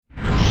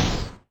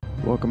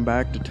Welcome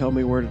back to Tell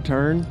Me Where to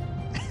Turn.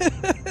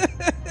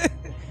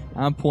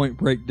 I'm Point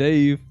Break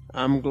Dave.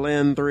 I'm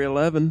Glenn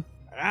 311.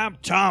 I'm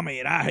Tommy,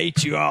 and I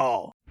hate you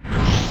all.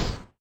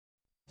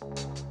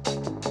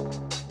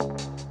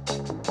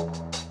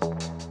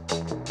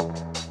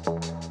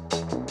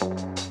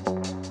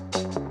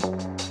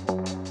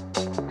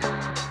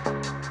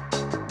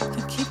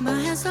 Can keep my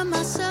hands on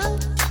myself.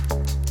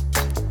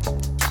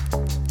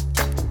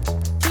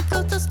 Think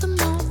I'll dust them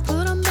off,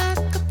 put them back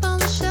up on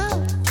the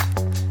shelf.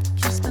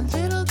 Kiss my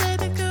little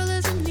baby girl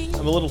is in need.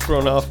 I'm a little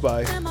thrown off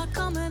by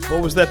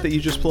what was that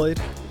you just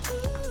played?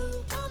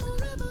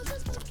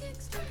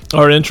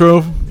 Our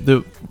intro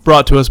that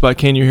brought to us by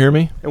Can You Hear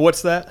Me? And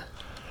what's that?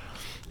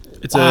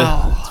 It's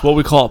it's what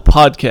we call a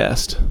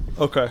podcast.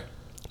 Okay.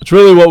 It's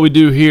really what we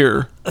do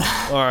here,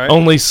 All right.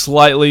 only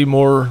slightly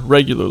more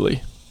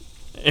regularly.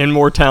 And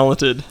more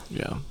talented.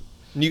 Yeah.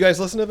 And you guys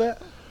listen to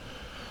that?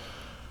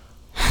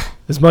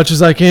 As much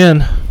as I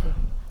can.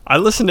 I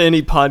listen to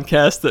any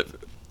podcast that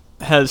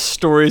has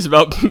stories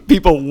about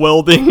people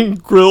welding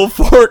grill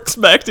forks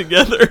back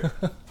together.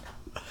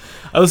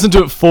 I listen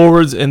to it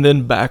forwards and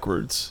then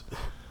backwards.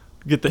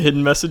 Get the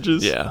hidden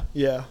messages. Yeah.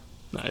 Yeah.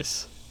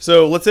 Nice.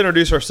 So let's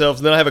introduce ourselves,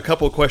 and then I have a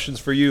couple of questions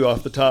for you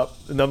off the top,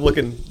 and I'm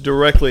looking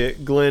directly at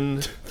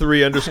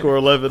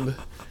Glenn3_11.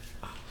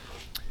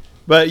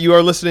 But you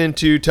are listening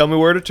to Tell Me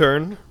Where to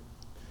Turn.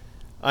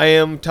 I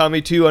am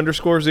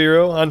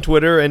Tommy2_0 on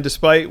Twitter, and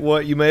despite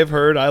what you may have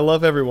heard, I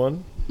love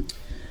everyone.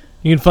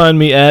 You can find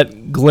me at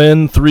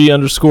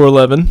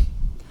Glenn3_11.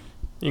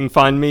 You can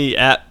find me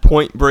at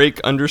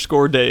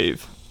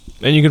PointBreak_Dave.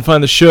 And you can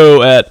find the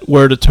show at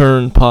Where to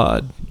Turn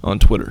Pod on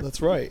Twitter.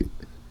 That's right.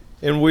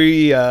 And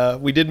we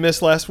did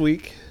miss last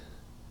week.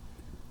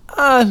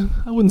 I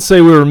wouldn't say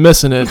we were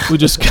missing it. We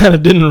just kind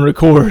of didn't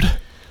record.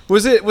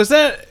 Was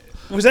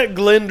that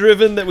Glenn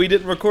driven that we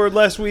didn't record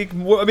last week? I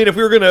mean, if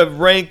we were going to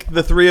rank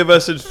the three of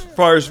us as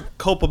far as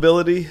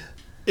culpability,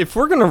 If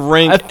we're going to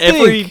rank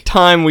every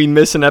time we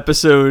miss an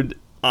episode,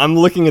 I'm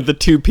looking at the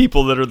two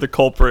people that are the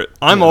culprit.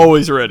 I'm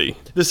always ready.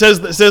 this says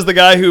the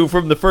guy who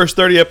from the first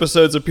 30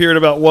 episodes appeared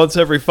about once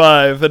every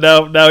 5, and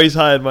now he's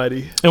high and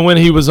mighty. And when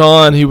he was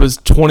on, he was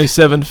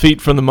 27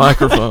 feet from the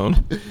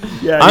microphone.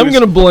 Yeah, I'm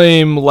going to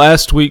blame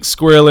last week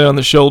squarely on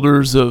the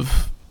shoulders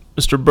of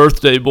Mr.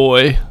 Birthday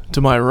Boy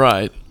to my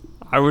right,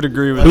 I would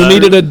agree with who that.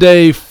 needed a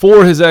day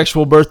for his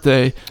actual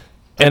birthday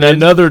and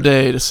another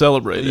day to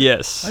celebrate it.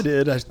 Yes. I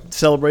did. I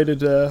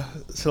celebrated a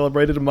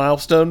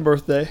milestone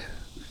birthday.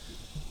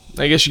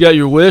 I guess you got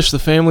your wish. The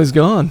family's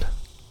gone.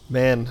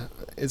 Man,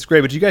 it's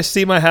great. But did you guys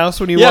see my house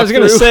when you Yeah, I walked was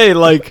going to through? say,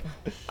 like,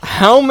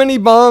 how many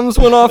bombs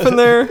went off in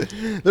there?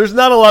 There's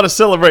not a lot of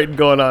celebrating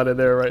going on in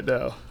there right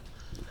now.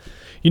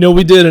 You know,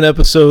 we did an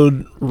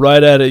episode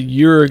right at a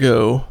year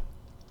ago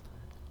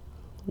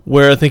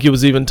where I think it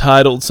was even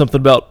titled something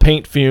about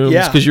paint fumes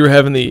Yeah. because you were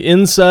having the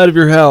inside of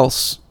your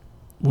house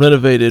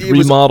renovated, It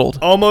was remodeled.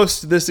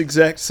 almost this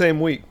exact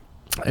same week.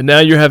 And now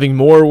you're having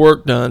more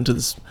work done to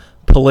this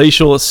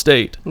palatial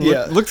estate.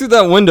 Yeah. Look through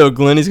that window,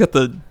 Glenn. He's got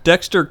the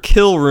Dexter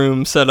kill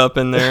room set up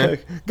in there.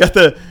 got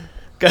the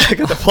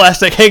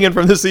plastic hanging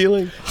from the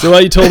ceiling. So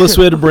while you told us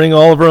we had to bring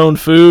all of our own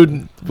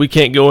food, we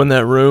can't go in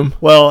that room.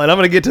 Well, and I'm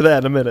going to get to that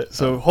in a minute,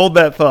 so hold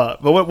that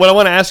thought. But what I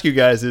want to ask you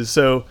guys is,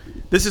 so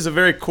this is a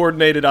very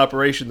coordinated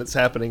operation that's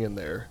happening in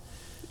there.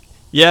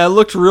 Yeah, it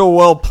looked real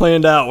well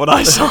planned out, what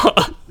I saw.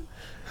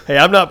 Hey,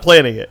 I'm not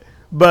planning it,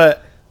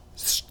 but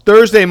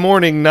Thursday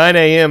morning, 9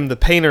 a.m., the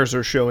painters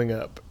are showing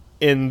up,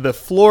 and the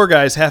floor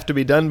guys have to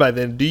be done by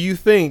then. Do you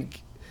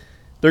think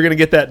they're going to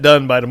get that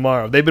done by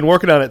tomorrow? They've been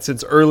working on it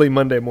since early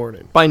Monday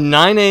morning. By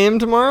 9 a.m.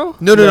 tomorrow?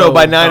 No,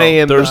 by 9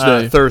 a.m.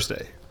 Thursday.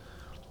 Thursday.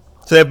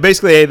 So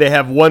they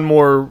have one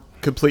more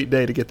complete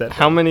day to get that done.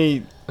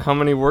 How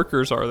many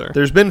workers are there?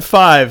 There's been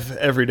 5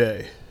 every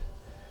day.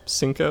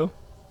 Cinco?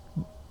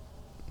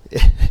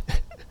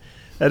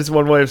 That is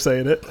one way of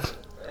saying it.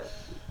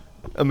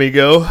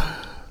 Amigo.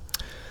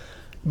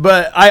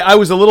 But I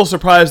was a little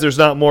surprised there's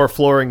not more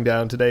flooring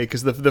down today,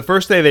 because the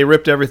first day they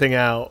ripped everything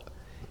out.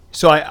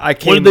 So I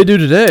came... What did they do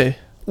today?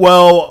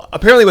 Well,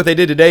 apparently what they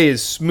did today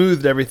is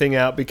smoothed everything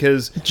out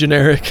because...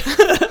 Generic.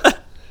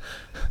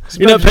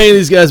 You're not paying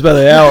these guys by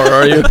the hour,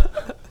 are you?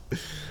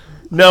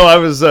 No, I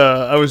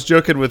was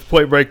joking with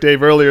Point Break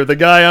Dave earlier. The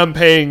guy I'm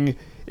paying,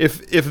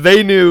 if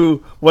they knew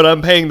what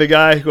I'm paying the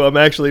guy who I'm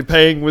actually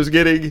paying was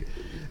getting...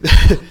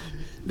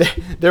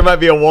 There might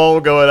be a wall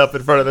going up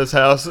in front of this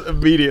house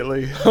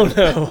immediately. Oh,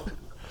 no.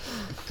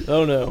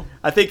 Oh, no.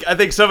 I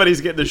think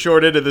somebody's getting the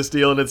short end of this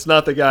deal, and it's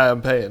not the guy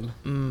I'm paying.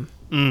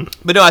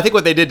 But no, I think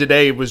what they did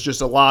today was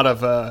just a lot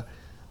of,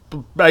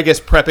 I guess,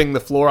 prepping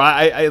the floor.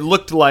 I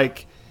looked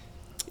like,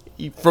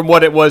 from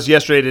what it was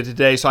yesterday to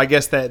today, so I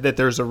guess that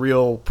there's a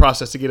real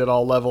process to get it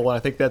all level, and I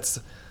think that's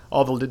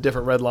all the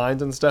different red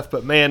lines and stuff.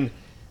 But man,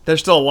 there's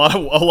still a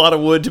lot of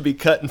wood to be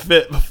cut and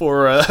fit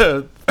before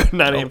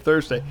 9 a.m.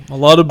 Thursday. A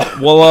lot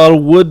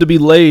of wood to be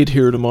laid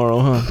here tomorrow,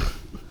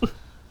 huh?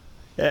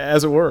 Yeah,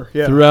 as it were,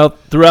 yeah.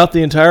 Throughout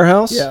the entire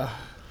house? Yeah.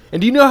 And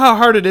do you know how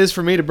hard it is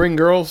for me to bring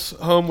girls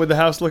home with the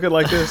house looking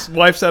like this?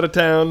 Wife's out of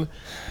town.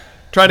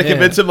 trying to Man.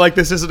 convince him like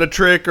this isn't a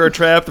trick or a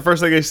trap. The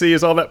first thing they see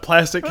is all that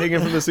plastic hanging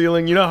from the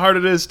ceiling. You know how hard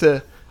it is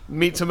to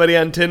meet somebody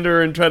on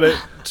Tinder and try to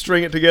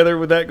string it together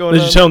with that going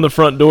Did on? you tell them the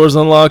front door's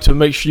unlocked to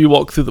make sure you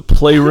walk through the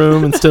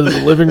playroom instead of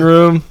the living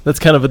room? That's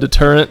kind of a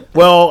deterrent.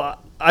 Well,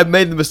 I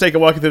made the mistake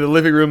of walking through the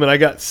living room and I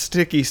got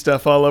sticky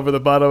stuff all over the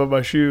bottom of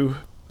my shoe.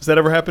 Has that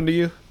ever happened to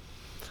you?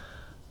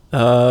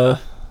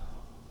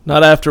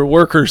 Not after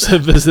workers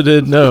have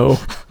visited, no.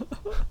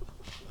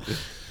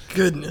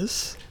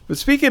 Goodness. But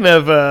speaking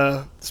of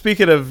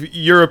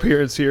your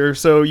appearance here,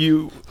 so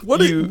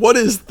What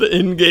is the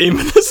end game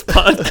of this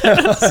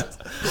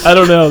podcast? I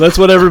don't know. That's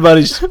what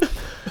everybody's...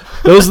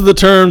 Those are the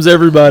terms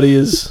everybody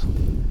is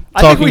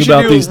talking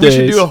about these days.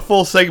 We should do a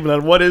full segment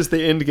on what is the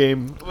end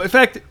game. In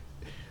fact,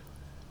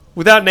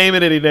 without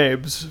naming any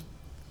names,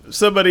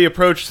 somebody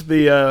approached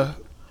the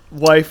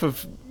wife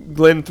of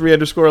Glenn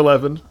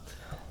 3_11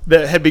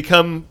 that had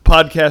become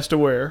podcast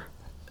aware.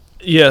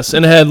 Yes,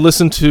 and had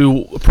listened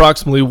to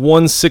approximately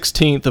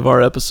 1/16 of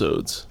our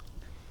episodes.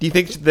 Do you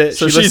think that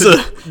So she she's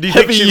listened, a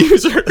heavy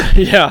user.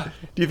 Yeah.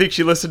 Do you think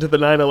she listened to the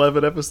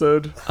 9/11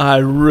 episode? I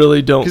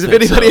really don't Because if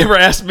think anybody so. ever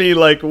asked me,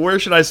 like, where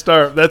should I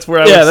start? That's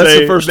where I Yeah, would that's say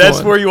the first that's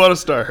one. where you want to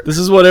start. This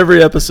is what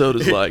every episode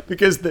is like.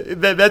 Because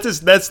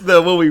that's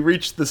the when we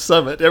reached the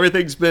summit.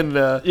 Everything's been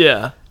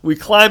Yeah. we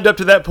climbed up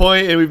to that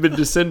point and we've been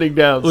descending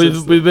down. since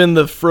then. We've been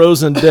the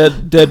frozen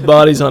dead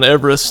bodies on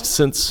Everest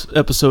since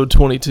episode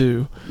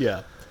 22.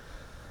 Yeah.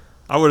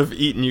 I would have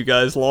eaten you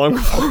guys long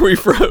before we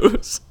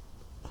froze.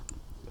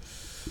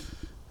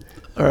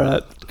 All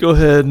right, go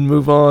ahead and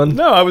move on.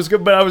 No, I was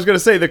going to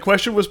say the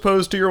question was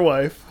posed to your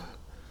wife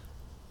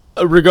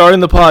Regarding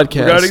the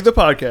podcast, regarding the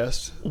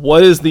podcast.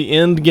 what is the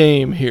end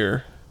game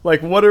here?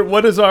 Like what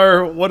is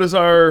our What is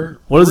the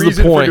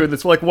reason for point? doing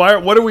this? Like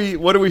what are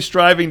we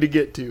striving to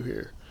get to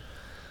here?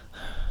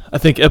 I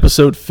think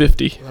episode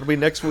 50. That'll be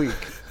next week.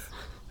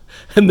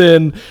 And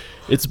then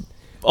it's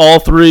all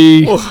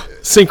three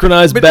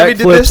synchronized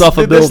backflips off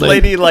a did building. this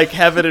lady like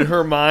have it in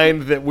her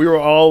mind that we were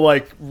all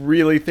like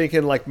really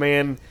thinking like,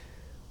 man,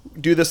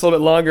 do this a little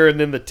bit longer and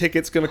then the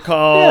ticket's gonna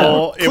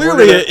call. Yeah, and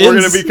clearly it we're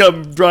gonna ends-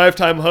 become drive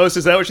time hosts.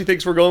 Is that what she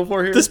thinks we're going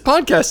for here? This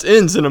podcast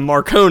ends in a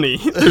Marconi.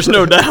 There's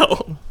no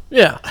doubt.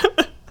 Yeah.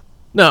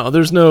 No,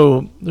 there's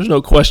no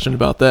question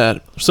about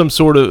that. Some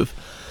sort of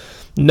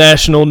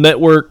national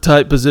network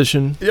type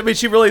position. I mean,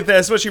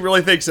 that's what she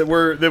really thinks, that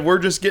we're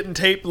just getting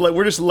tape, like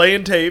we're just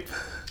laying tape.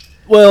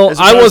 Well, As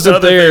I opposed to wasn't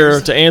other there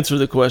things. to answer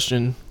the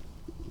question,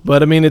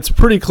 but I mean, it's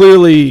pretty clear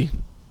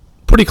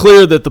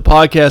that the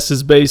podcast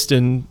is based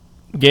in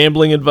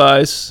gambling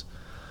advice,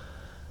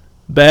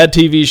 bad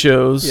TV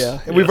shows. Yeah,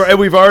 and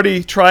we've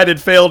already tried and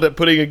failed at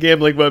putting a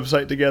gambling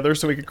website together,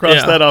 so we can cross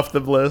Yeah. that off the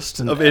list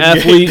An of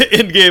athlete-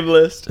 in-game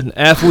list. And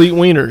athlete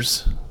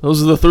wieners.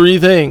 Those are the three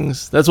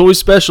things. That's what we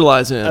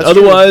specialize in. That's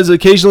Otherwise,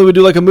 occasionally we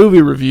do like a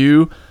movie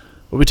review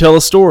where we tell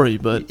a story,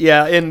 but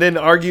Yeah, and then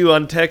argue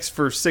on text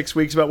for 6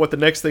 weeks about what the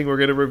next thing we're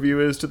going to review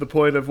is, to the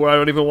point of where I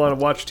don't even want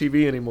to watch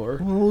TV anymore.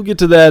 we'll get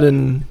to that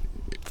in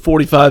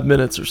 45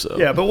 minutes or so.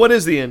 Yeah, but what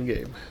is the end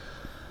game?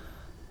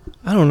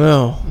 I don't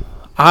know.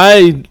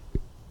 I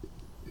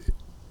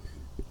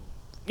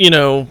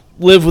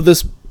live with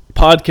this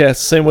podcast the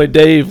same way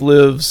Dave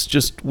lives,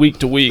 just week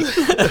to week.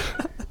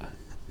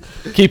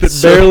 Keep it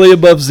barely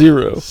above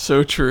zero.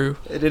 So true.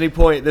 At any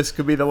point, this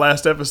could be the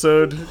last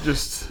episode.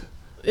 Just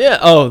Yeah.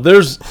 Oh,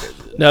 there's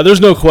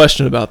no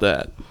question about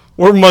that.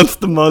 We're month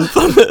to month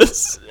on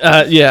this.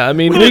 Yeah. I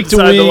mean, we week to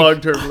decide the week,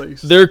 long-term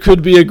lease. there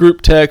could be a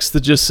group text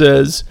that just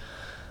says,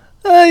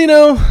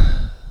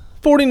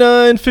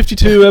 49,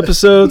 52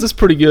 episodes. That's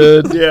pretty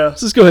good. Yeah.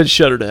 Let's just go ahead and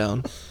shut her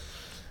down.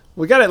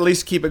 We got to at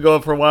least keep it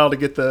going for a while to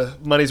get the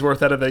money's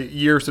worth out of the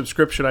year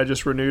subscription I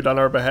just renewed on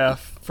our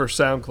behalf for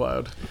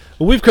SoundCloud.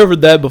 Well, we've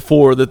covered that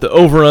before, that the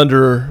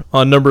over-under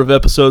on number of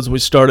episodes when we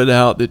started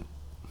out, that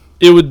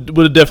it would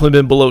have definitely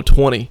been below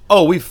 20.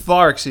 Oh, we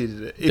far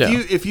exceeded it. Yeah.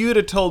 If you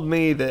had told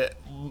me that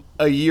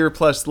a year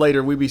plus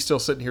later we'd be still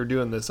sitting here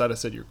doing this, I'd have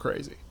said you're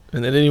crazy.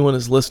 And that anyone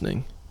is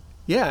listening.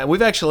 Yeah, and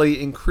we've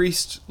actually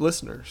increased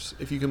listeners,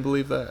 if you can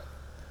believe that.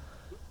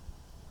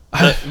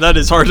 That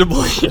is hard to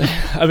believe.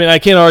 I mean, I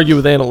can't argue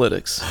with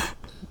analytics.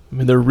 I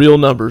mean, they're real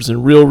numbers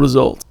and real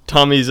results.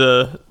 Tommy's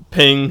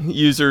paying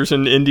users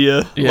in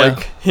India, Yeah.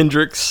 like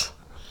Hendrix.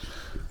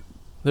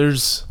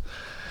 There's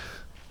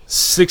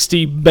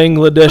 60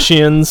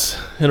 Bangladeshians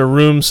in a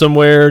room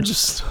somewhere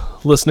just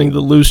listening to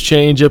the Loose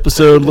Change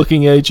episode,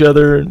 looking at each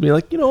other and being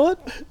like, you know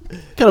what?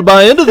 Kind of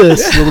buy into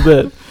this a little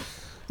bit. A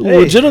little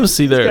Hey,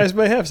 legitimacy These there. guys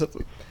may have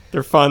something.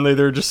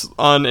 They're just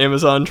on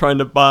Amazon trying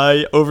to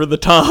buy Over the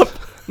Top.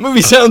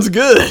 Movie sounds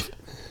good.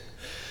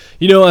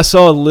 You know, I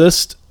saw a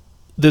list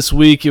this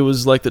week. It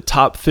was like the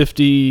top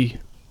 50.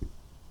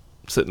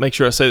 Make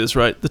sure I say this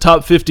right. The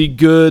top 50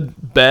 good,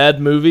 bad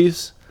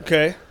movies.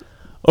 Okay.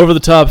 Over the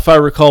Top, if I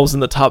recall, was in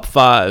the top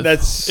 5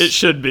 That's It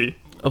should be.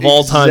 of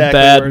all-time exactly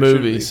bad where it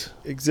should movies.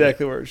 be.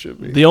 Exactly where it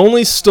should be. The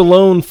only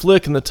Stallone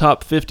flick in the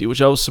top 50,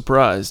 which I was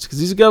surprised because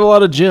he's got a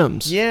lot of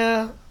gems.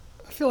 Yeah,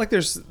 I feel like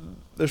there's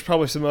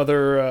probably some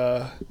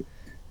other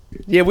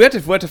Yeah, we have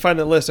to find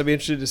that list. I'd be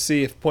interested to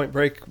see if Point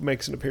Break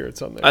makes an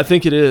appearance on there. I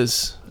think it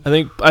is. I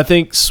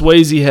think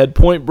Swayze had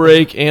Point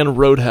Break and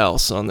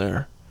Roadhouse on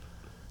there.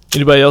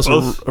 Anybody else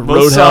Both a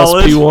Roadhouse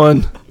solid.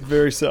 P1?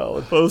 Very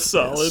solid. Both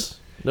solid.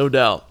 No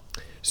doubt.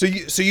 So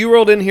you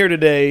rolled in here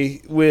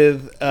today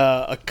with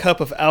a cup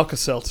of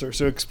Alka-Seltzer.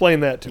 So explain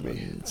that to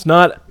me. It's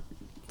not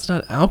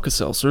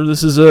Alka-Seltzer.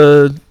 This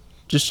is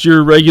just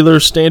your regular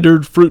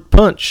standard fruit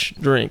punch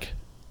drink.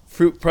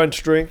 Fruit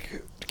punch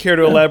drink. Care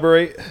to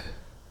elaborate?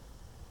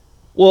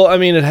 Well, I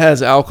mean, it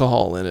has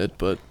alcohol in it,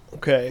 but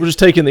Okay. we're just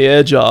taking the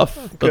edge off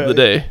of Okay. the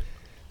day.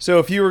 So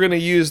if you were going to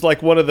use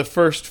like one of the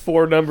first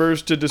 4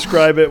 numbers to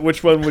describe it,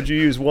 which one would you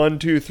use? 1,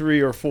 2,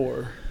 3, or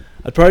 4?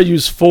 I'd probably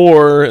use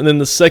 4, and then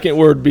the second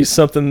word would be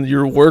something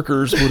your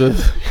workers would have,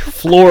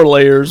 floor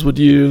layers would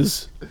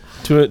use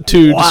to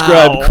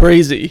describe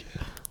crazy.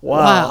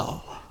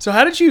 Wow. So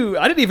how did you?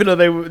 I didn't even know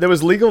that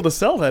was legal to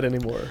sell that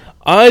anymore.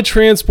 I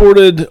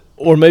transported,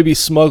 or maybe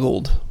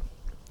smuggled,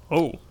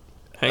 Oh,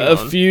 hang a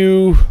on.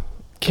 few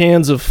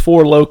cans of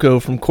Four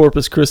Loko from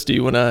Corpus Christi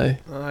when I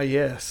Ah,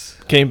 yes.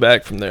 came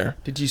back from there.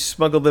 Did you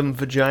smuggle them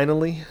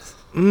vaginally?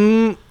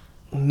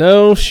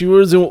 No, she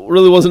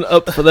really wasn't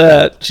up for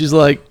that. She's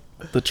like,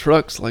 the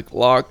truck's like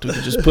locked. We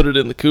can just put it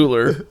in the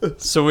cooler.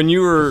 So when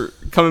you were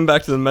coming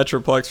back to the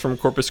Metroplex from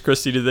Corpus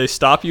Christi, did they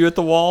stop you at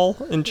the wall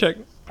and check?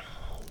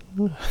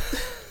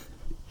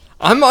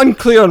 I'm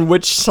unclear on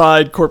which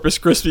side Corpus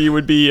Christi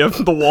would be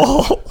of the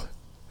wall.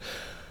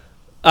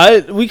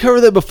 We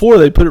covered that before.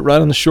 They put it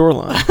right on the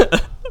shoreline.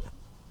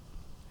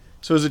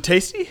 So is it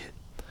tasty?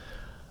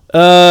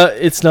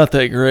 It's not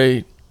that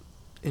great,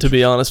 to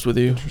be honest with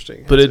you.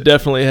 Interesting. But it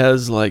definitely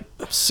has like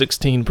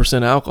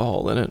 16%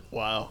 alcohol in it.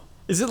 Wow.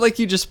 Is it like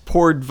you just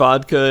poured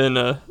vodka in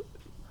a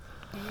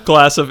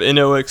glass of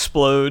Inno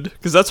Explode?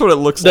 Because that's what it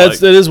looks like.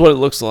 That is what it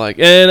looks like.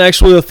 And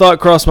actually, the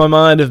thought crossed my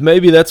mind of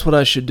maybe that's what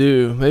I should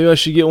do. Maybe I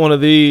should get one of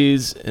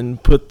these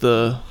and put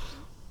the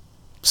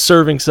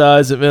serving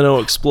size of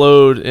Inno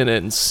Explode in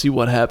it and see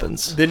what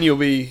happens. Then you'll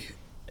be.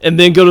 And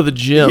then go to the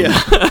gym.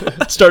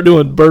 Yeah. Start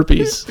doing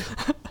burpees.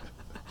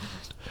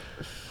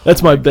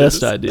 That's my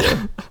best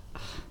idea.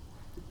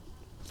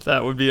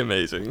 That would be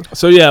amazing.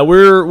 So yeah,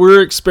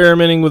 we're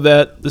experimenting with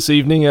that this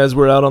evening as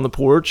we're out on the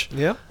porch.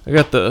 Yeah.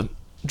 I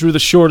drew the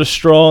shortest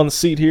straw on the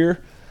seat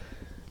here.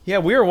 Yeah,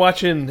 we were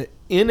watching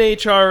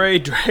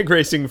NHRA drag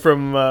racing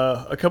from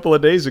a couple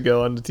of days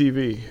ago on the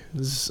TV.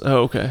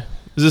 Okay.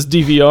 Is this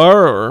DVR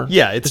or?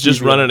 Yeah, it's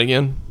just DVR. running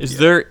again. Is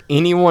there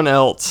anyone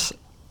else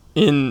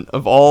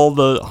of all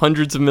the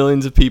hundreds of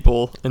millions of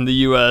people in the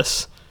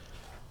U.S.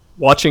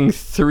 watching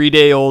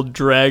 3-day-old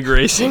drag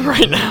racing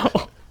right now?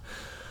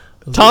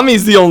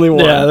 Tommy's the only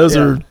one. Yeah, those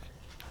are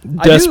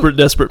desperate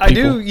people. I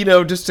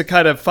do, just to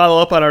kind of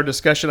follow up on our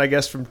discussion, I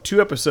guess, from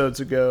 2 episodes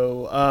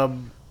ago,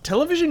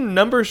 television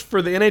numbers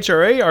for the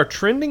NHRA are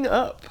trending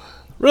up.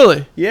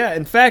 Really? Yeah,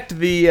 in fact,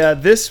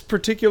 this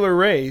particular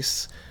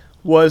race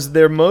was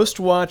their most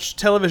watched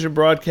television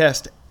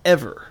broadcast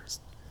ever.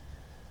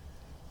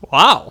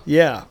 Wow.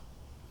 Yeah.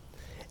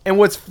 And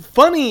what's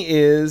funny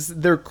is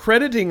they're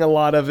crediting a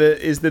lot of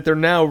it is that they're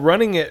now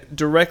running it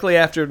directly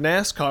after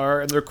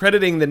NASCAR, and they're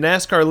crediting the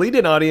NASCAR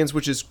lead-in audience,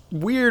 which is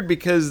weird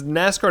because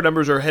NASCAR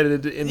numbers are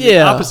headed in the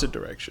opposite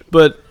direction.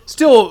 But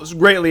Still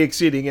greatly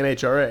exceeding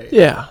NHRA.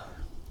 yeah.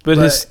 But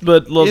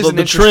But the is an trend of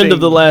interesting-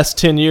 the last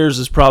 10 years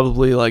is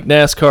probably like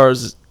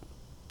NASCAR's,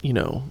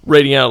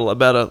 rating out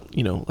about a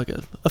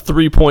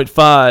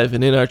 3.5,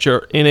 and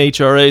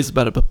NHRA is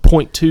about a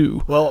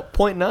 0.2. Well,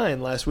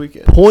 0.9 last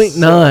weekend.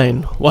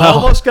 0.9. So, Wow.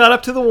 almost got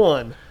up to the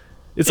 1.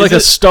 It's like a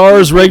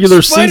Stars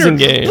regular season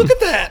game. Look at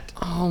that.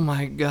 Oh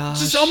my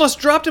gosh. Just almost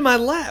dropped in my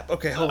lap.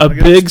 Okay, hold on. A I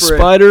gotta big spread.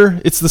 spider.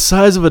 It's the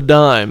size of a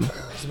dime.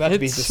 It's about to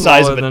be It's the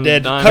size of smaller a than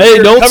dead. a dime. Cover,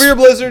 Hey, cover your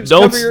blizzards.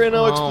 don't- Cover your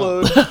NO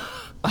Explode.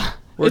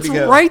 Where'd It's it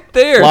go? right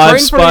there. Live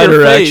it's right in front of spider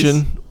your face.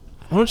 action.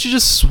 Why don't you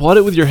just swat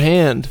it with your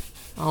hand?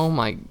 Oh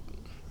my.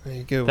 There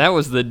you go. That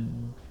was the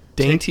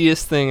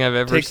daintiest thing I've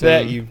ever Take seen.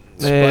 that, you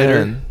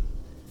spider. Man,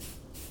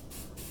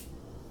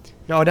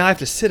 No, now I have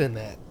to sit in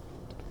that.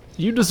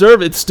 you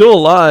deserve it. It's still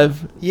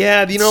alive.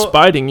 Yeah,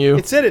 Spiting you.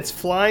 it said it's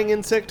flying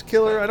insect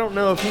killer. I don't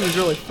know if he was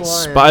really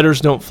flying. Spiders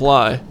don't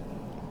fly.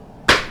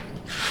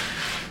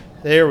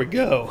 There we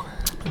go.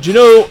 Do you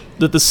know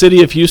that the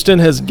city of Houston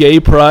has gay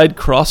pride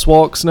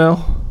crosswalks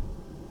now?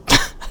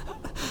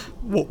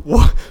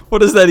 What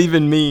does that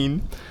even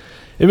mean?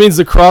 It means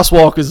the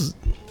crosswalk is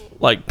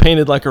like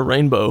painted like a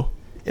rainbow.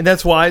 And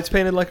that's why it's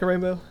painted like a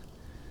rainbow?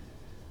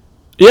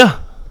 Yeah.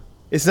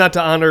 It's not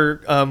to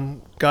honor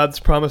God's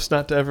promise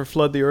not to ever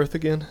flood the earth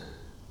again?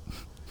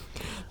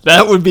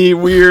 That would be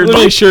weird. Let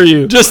me assure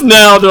you. Just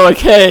now, they're like,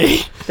 hey.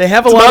 They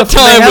have It's about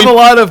time a we-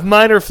 lot of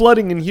minor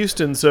flooding in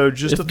Houston, so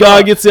just a If God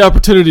thought. gets the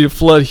opportunity to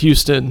flood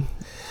Houston,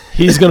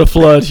 he's going to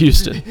flood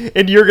Houston.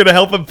 And you're going to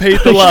help him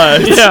paint the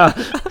lines. Yeah.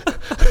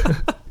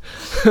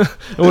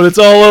 And when it's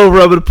all over,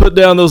 I'm going to put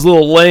down those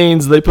little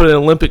lanes they put in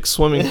Olympic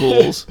swimming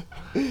pools.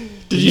 To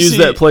you use see-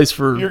 that place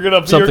for You're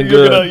gonna something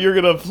you're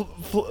good. Gonna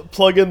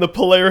plug in the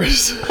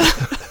Polaris.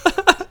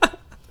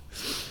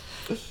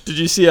 Did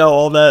you see how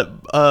all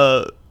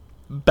that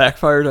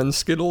backfired on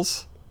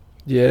Skittles?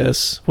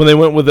 Yes, when they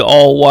went with the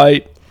all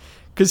white.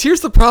 Because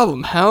here's the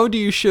problem. How do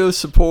you show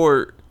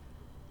support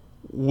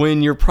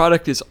when your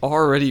product is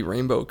already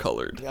rainbow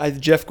colored?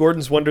 Jeff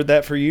Gordon's wondered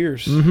that for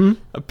years. Mm-hmm.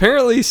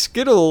 Apparently,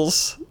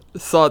 Skittles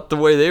thought the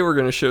way they were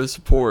going to show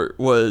support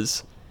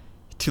was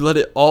to let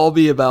it all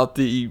be about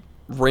the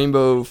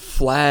rainbow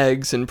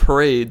flags and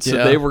parades. So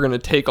Yeah. they were going to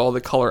take all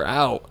the color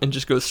out and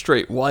just go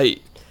straight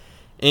white.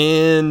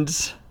 And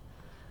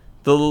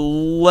the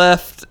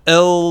left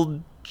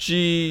LGBT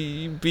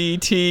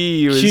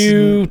was...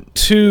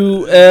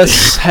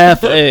 Q2S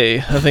half A.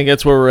 I think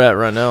that's where we're at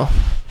right now.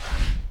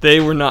 They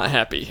were not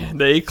happy.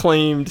 They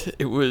claimed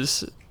it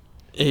was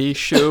a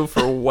show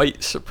for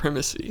white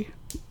supremacy.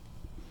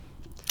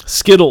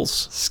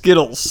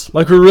 Skittles.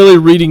 Like we're really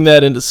reading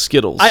that into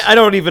Skittles. I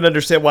don't even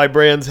understand why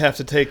brands have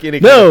to take any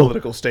kind of No.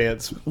 political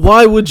stance.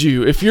 Why would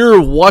you? If you're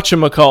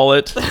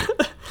whatchamacallit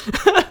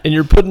and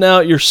you're putting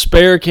out your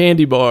spare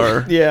candy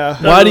bar, Yeah.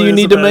 why do really you is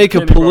need a to bad make a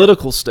candy bar.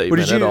 political Well,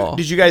 statement at all?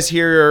 did you guys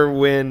hear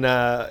when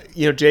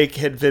Jake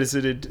had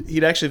visited?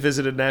 He'd actually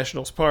visited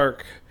Nationals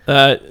Park,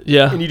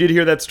 Yeah. and you did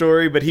hear that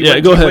story. But he Yeah,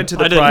 went, go he ahead. went to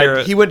the I didn't hear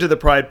Pride. it. He went to the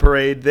Pride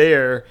Parade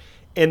there,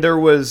 and there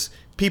was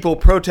people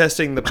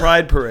protesting the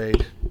Pride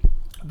Parade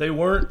They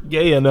weren't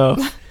gay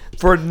enough.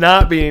 for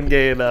not being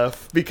gay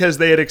enough because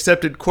they had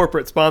accepted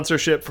corporate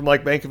sponsorship from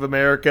like Bank of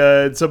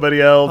America and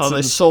somebody else. Oh, they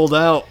and- sold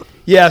out.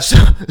 Yeah, so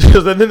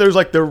then there's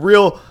like the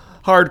real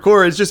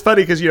hardcore. It's just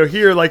funny because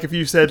here, like if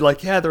you said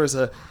like, yeah, there was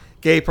a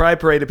gay pride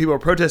parade and people were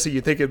protesting,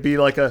 you think it'd be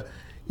like a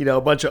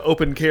bunch of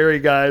open carry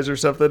guys or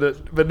something.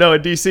 But no,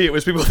 in DC it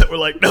was people that were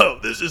like, no,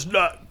 this is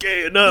not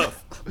gay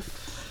enough.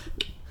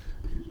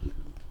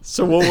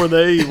 So what were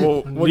they?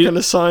 What kind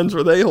of signs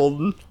were they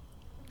holding?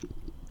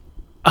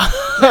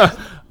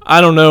 I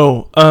don't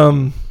know.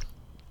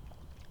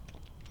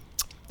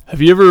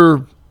 Have you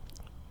ever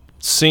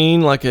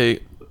seen like a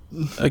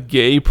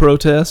gay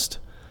protest?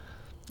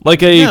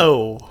 Like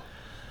No,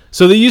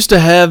 So they used to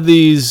have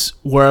these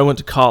where I went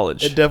to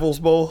college. at Devil's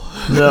Bowl.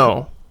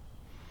 No.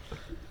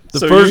 The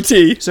So first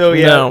UT. So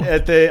yeah,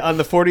 No. on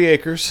the 40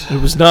 acres.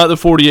 It was not the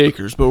 40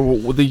 acres, but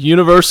with the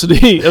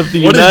University of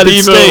the What is United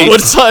Bevo? States.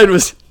 What side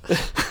was?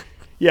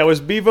 Yeah,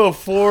 was Bevo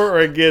for or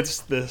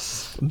against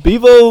this?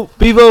 Bevo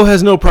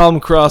has no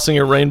problem crossing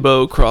a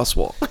rainbow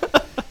crosswalk.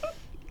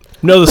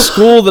 No, the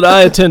school that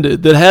I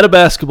attended that had a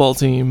basketball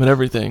team and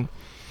everything.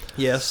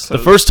 Yes. The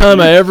first time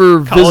I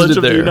ever College visited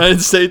of the there.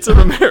 United States of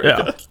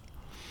America.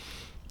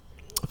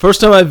 The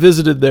first time I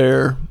visited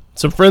there,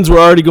 some friends were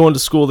already going to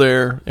school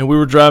there, and we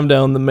were driving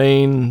down the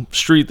main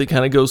street that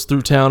kind of goes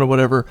through town or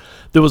whatever.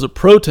 There was a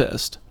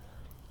protest.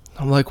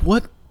 I'm like,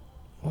 what?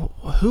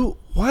 Who?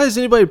 Why is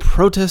anybody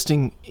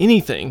protesting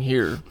anything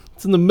here?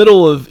 It's in the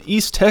middle of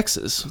East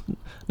Texas.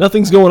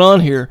 Nothing's going on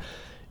here.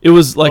 It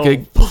was like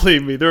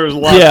Believe me, there was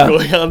lots Yeah.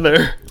 going on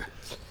there.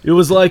 it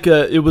was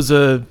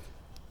a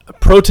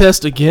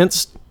protest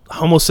against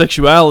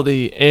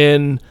homosexuality,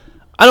 and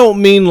I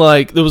don't mean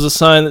like there was a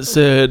sign that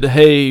said,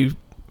 "Hey,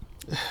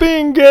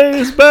 being gay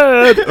is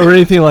bad," or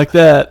anything like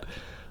that.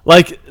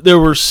 Like there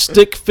were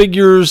stick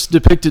figures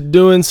depicted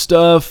doing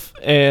stuff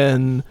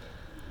and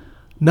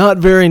not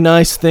very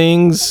nice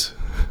things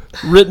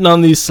written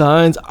on these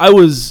signs. I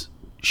was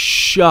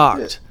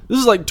shocked. This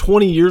is like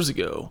 20 years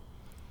ago.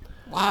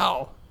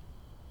 Wow.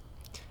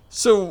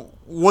 So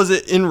was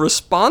it in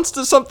response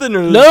to something,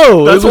 or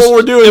No, That's it was, what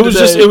we're doing. It was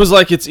today? just. It was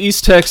like it's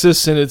East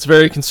Texas and it's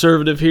very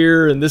conservative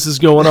here, and this is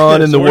going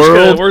on in So the we're just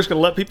world. we're just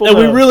gonna let people And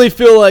know. we really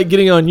feel like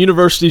getting on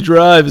University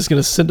Drive is going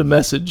to send a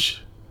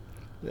message.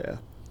 Yeah.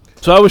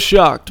 So I was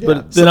shocked, but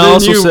Yeah. then So I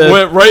also you said,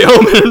 went right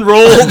home and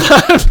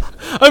enrolled.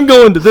 "I'm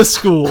going to this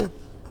school."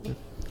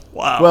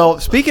 Wow. Well,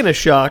 speaking of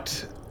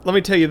shocked, let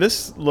me tell you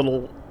this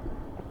little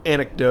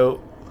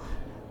anecdote.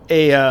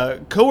 A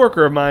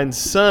coworker of mine's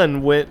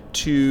son went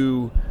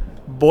to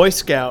Boy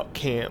Scout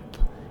camp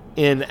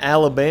in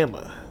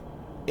Alabama,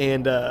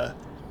 and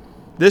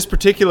this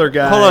particular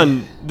guy. hold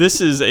on. This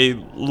is a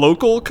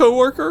local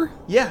coworker.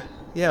 Yeah,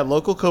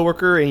 local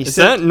coworker, and he Is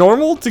sent. that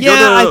normal to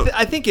Yeah, go to?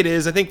 I think it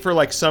is. I think for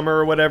like summer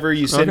or whatever,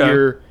 you send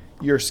Okay.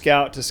 your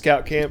scout to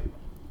scout camp.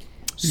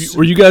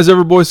 Were you guys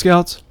ever Boy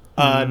Scouts?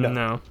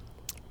 No,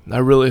 I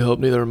really hope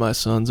neither of my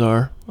sons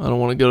are. I don't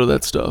want to go to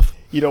that stuff.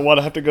 you don't want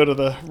to have to go to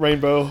the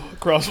rainbow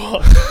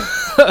crosswalk.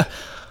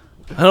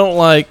 I don't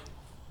like.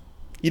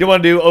 You don't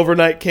want to do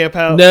overnight camp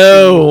out.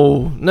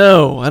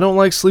 No, I don't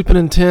like sleeping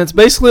in tents.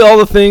 Basically, all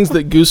the things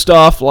that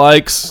Gustav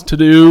likes to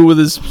do with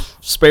his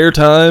spare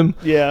time,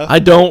 Yeah. I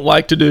don't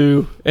like to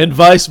do, and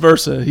vice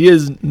versa. He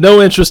has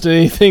no interest in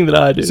anything that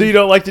I do. So you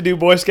don't like to do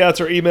Boy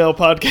Scouts or email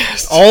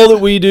podcasts? All that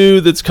we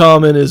do that's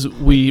common is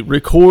we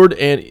record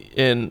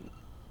and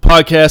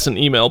podcast and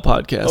email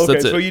podcasts. Okay,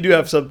 That's so it. you do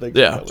have something.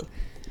 Yeah.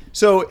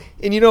 So,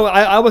 and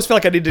I almost feel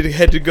like I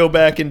had to go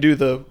back and do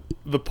the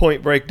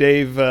Point Break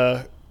Dave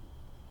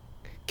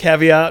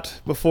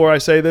caveat before I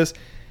say this.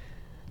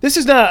 This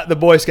is not the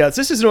Boy Scouts.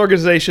 This is an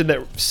organization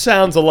that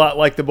sounds a lot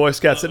like the Boy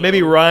Scouts, that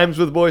maybe rhymes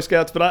with Boy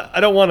Scouts, but I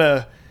don't want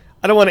to.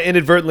 I don't want to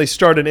inadvertently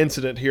start an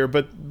incident here,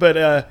 but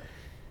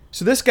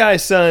so this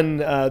guy's son,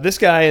 this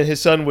guy and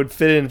his son would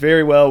fit in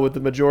very well with the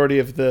majority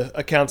of the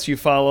accounts you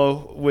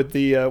follow with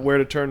the Where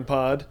to Turn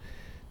pod.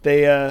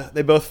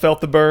 They both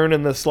felt the burn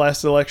in this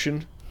last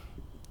election,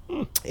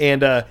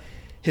 and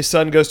his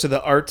son goes to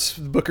the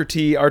Booker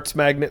T Arts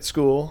Magnet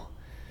School.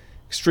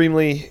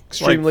 Extremely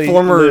Like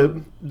former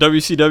lib.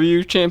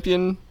 WCW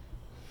champion,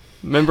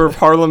 member of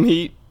Harlem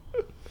Heat.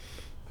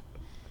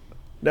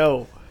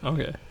 No,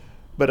 Okay.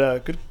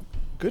 but good.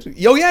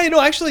 Oh yeah,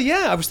 actually,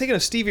 yeah. I was thinking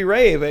of Stevie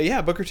Ray, but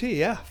yeah, Booker T.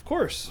 Yeah, of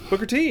course,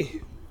 Booker T.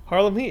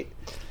 Harlem Heat.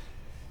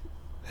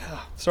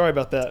 Yeah, sorry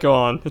about that. Go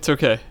on. It's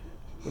okay.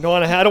 I don't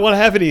want to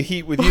have any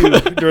heat with you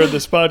during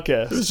this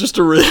podcast. It's just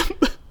a rip.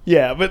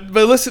 Yeah, but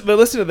listen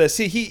to this.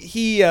 See,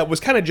 he was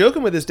kind of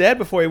joking with his dad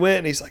before he went,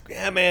 and he's like,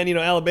 "Yeah, man,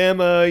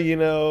 Alabama,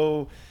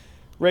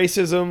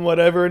 racism,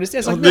 whatever." And his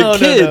dad's like, The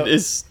kid no.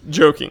 is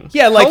joking.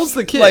 Yeah, like, how old's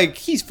the kid? Like,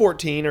 he's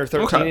 14 or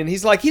 13, Okay. and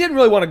he's like, he didn't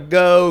really want to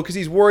go because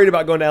he's worried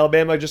about going to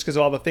Alabama just because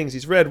of all the things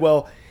he's read.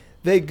 Well,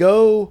 they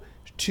go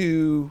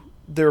to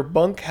their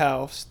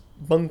bunkhouse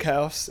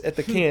at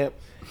the camp,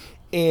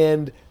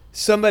 and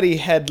somebody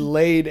had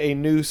laid a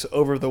noose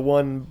over the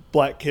one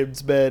black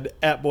kid's bed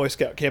at Boy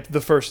Scout camp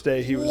the first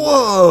day he was there.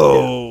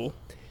 Whoa.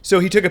 So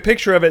he took a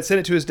picture of it, sent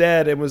it to his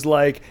dad, and was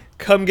like,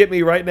 "Come get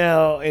me right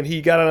now." And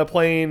he got on a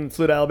plane,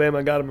 flew to Alabama,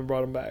 and got him and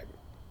brought him back.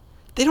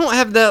 They don't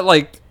have that,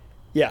 like...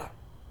 Yeah.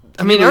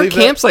 I mean, you our believe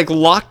that? camp's, like,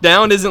 locked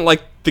down. Isn't,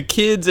 like, the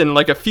kids and,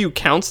 like, a few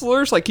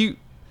counselors? Like, you...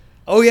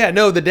 Oh yeah,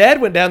 no, the dad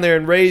went down there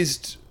and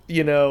raised,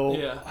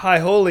 High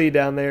Holy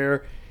down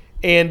there,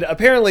 and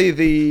apparently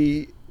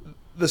the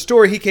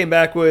story he came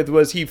back with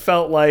was he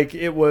felt like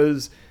it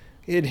was,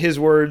 in his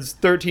words,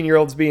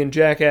 13-year-olds being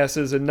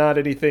jackasses and not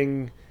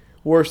anything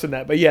worse than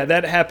that. But yeah,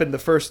 that happened the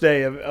first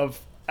day of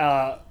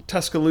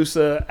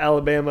Tuscaloosa,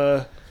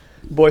 Alabama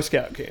Boy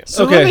Scout camp.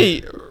 So Okay. let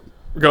me...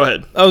 Go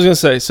ahead. I was gonna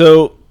say,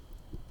 so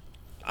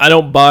I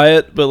don't buy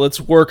it, but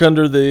let's work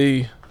under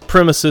the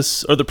premise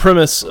of the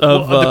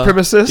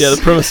premises? Yeah,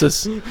 the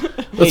premises.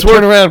 Let's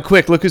turn around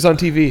quick. Look who's on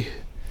TV.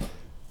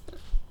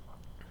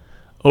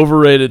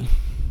 Overrated.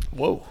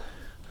 Whoa.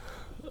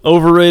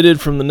 Overrated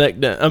from the neck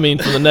down. I mean,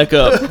 from the neck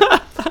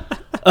up.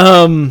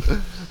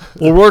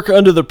 We'll work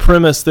under the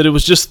premise that it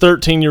was just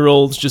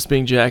 13-year-olds just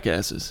being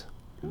jackasses.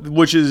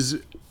 Which is,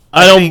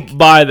 I don't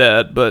buy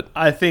that, but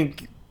I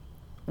think,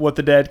 what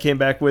the dad came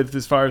back with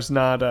as far as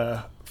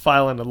not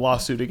filing a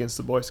lawsuit against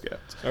the Boy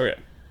Scouts. okay.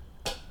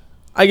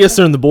 I guess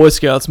they're in the Boy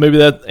Scouts. Maybe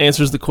that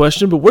answers the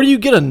question. But where do you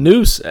get a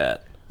noose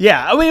at?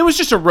 Yeah, I mean, it was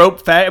just a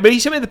rope I mean, he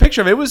sent me the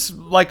picture of it. It was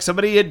like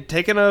somebody had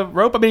taken a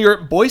rope. I mean,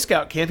 you're at Boy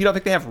Scout camp. You don't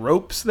think they have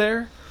ropes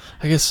there?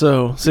 I guess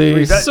so.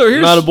 See, So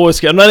here's... not a Boy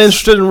Scout. I'm not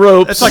interested in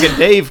ropes. That's like a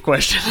Dave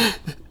question.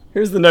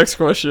 Here's the next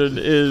question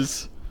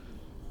is...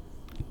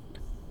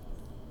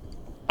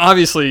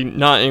 Obviously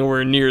not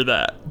anywhere near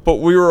that, but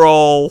we were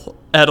all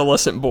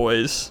adolescent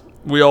boys.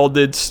 We all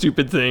did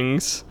stupid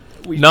things.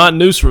 not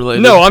noose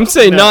related. No, I'm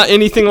saying No. not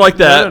anything like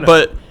that, No.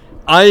 but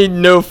I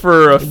know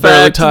for a barely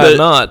fact tie a that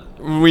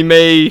knot. we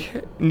may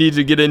need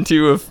to get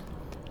into of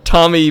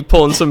Tommy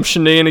pulling some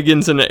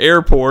shenanigans in the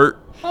airport,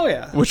 Oh,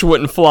 yeah. which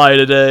wouldn't fly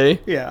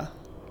today. Yeah.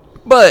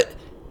 But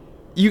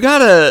you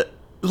gotta,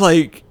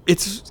 like,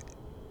 it's,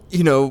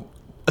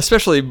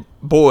 especially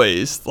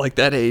boys like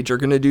that age are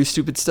gonna do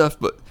stupid stuff,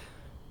 but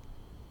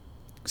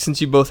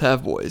since you both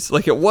have boys,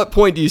 like, at what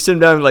point do you sit them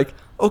down and like,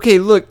 okay,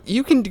 look,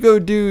 you can go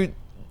do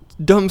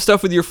dumb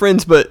stuff with your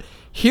friends, but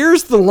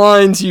here's the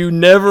lines you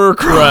never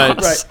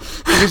cross.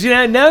 Right. Because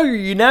now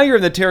you're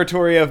in the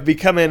territory of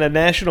becoming a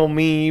national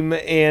meme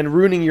and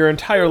ruining your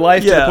entire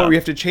life to the Yeah. point where you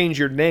have to change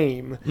your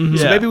name. So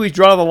Yeah. maybe we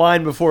draw the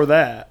line before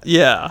that.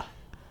 Yeah.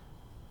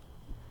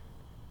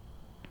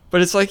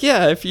 But it's like,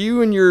 yeah, if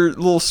you and your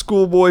little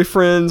schoolboy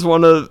friends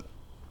want to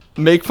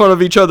make fun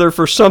of each other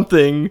for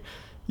something,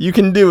 you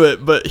can do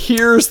it. But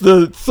here's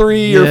the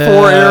 3 or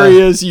 4 Yeah.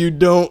 areas you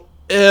don't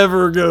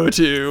ever go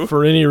to.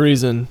 For any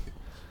reason.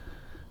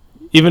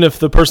 Even if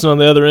the person on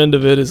the other end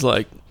of it is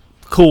like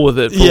cool with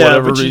it for Yeah,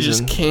 whatever but you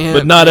reason. just can't,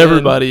 But not man.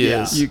 everybody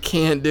Yeah. is. You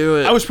can't do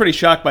it. I was pretty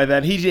shocked by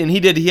that. He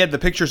had the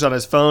pictures on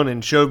his phone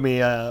and showed me,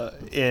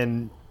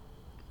 and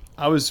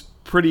I was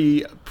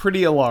pretty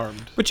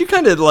alarmed. But you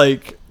kind of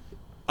like,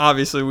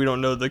 obviously we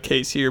don't know the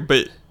case here,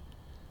 but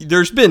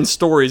there's been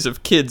stories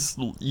of kids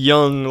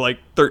young, like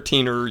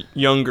 13 or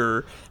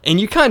younger, and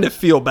you kind of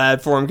feel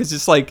bad for them because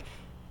it's like,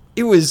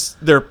 it was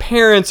their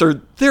parents,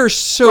 or they're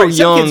so Right, some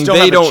young kids don't they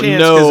have a don't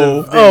chance 'cause know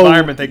of the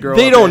environment they grow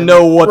they up don't in.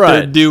 know what they're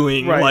Right.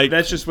 doing. Right. Like,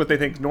 That's just what they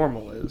think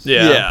normal is.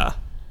 Yeah.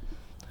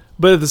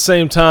 But at the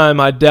same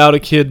time, I doubt a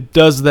kid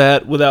does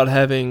that without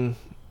having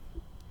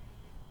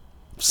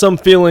some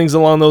feelings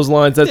along those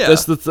lines. Yeah.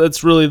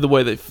 That's really the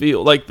way they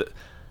feel. Like,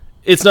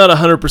 it's not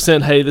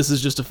 100%, hey, this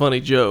is just a funny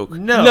joke.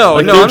 No.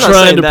 Like, no, they're I'm not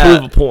trying saying to that.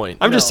 prove a point.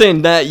 I'm just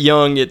saying that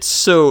young, it's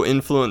so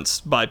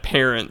influenced by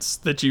parents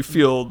that you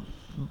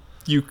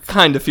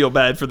kind of feel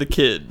bad for the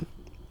kid.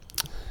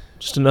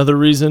 Just another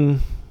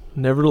reason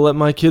never to let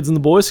my kids in the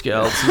Boy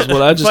Scouts is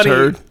what I just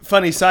heard.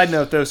 Funny side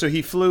note though. So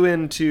he flew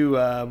into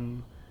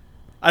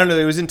I don't know,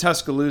 it was in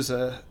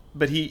Tuscaloosa,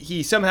 but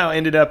he somehow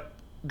ended up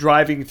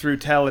driving through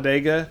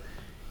Talladega,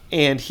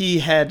 and he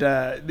had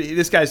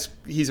this guy's,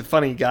 he's a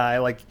funny guy,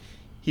 like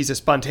he's a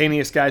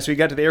spontaneous guy. So he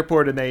got to the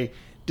airport and they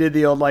did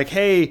the old like,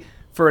 hey,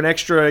 for an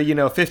extra,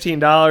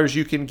 $15,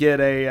 you can get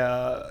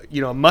a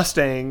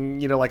Mustang,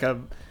 like a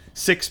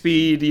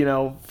 6-speed,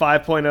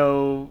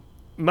 5.0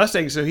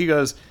 Mustang. So he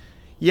goes,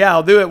 yeah,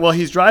 I'll do it. Well,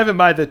 he's driving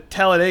by the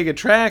Talladega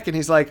track and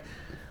he's like,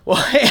 well,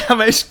 hey, I'm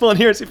just pulling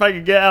here and see if I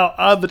can get out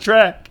on the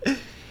track.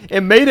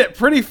 And made it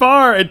pretty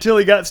far until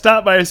he got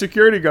stopped by a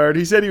security guard.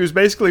 He said he was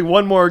basically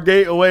one more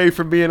gate away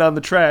from being on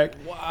the track.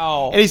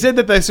 Wow. And he said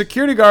that the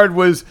security guard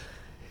was,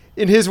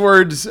 in his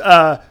words,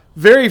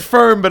 very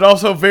firm but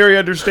also very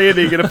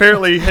understanding, and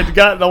apparently had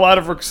gotten a lot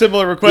of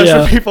similar requests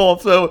from people.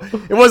 So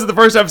it wasn't the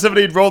first time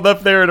somebody had rolled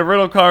up there in a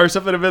rental car or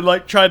something had been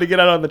like trying to get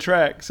out on the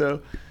track.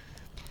 So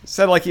it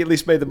sounded like he at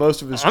least made the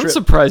most of his trip. I'm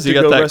surprised he to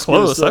got go that rescue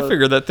his close. son. I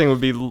figured that thing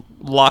would be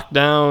locked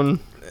down.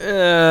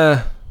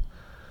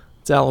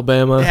 It's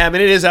Alabama. Yeah, I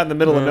mean, it is out in the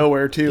middle of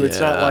nowhere too. It's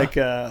not Yeah. like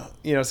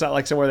it's not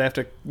like somewhere they have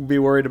to be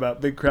worried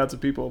about big crowds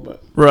of people.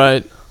 But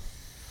Right.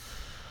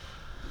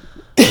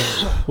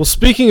 Well,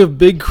 speaking of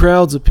big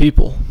crowds of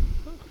people,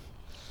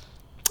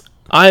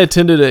 I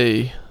attended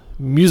a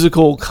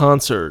musical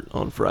concert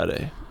on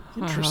Friday,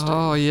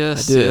 Oh,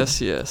 yes, I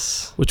did.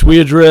 yes. which we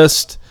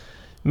addressed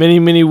many,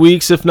 many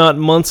weeks, if not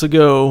months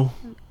ago.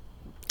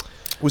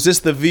 was this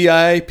the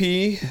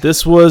VIP?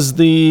 This was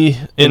the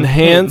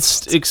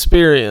enhanced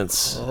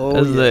experience, Oh,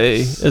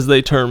 as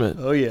they term it.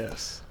 Oh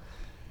yes.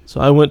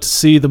 So I went to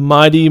see the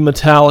mighty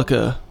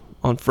Metallica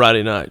on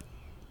Friday night.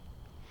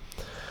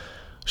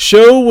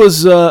 Show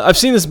was I've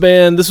seen this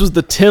band. This was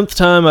the 10th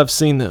time I've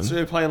seen them. So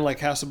they're playing like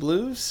House of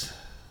Blues.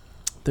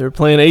 They were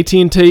playing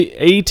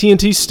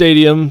AT&T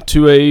Stadium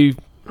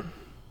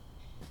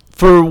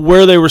for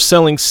where they were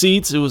selling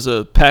seats. It was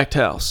a packed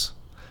house.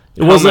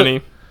 It How wasn't,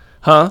 many?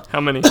 Huh? How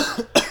many?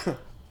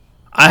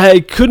 I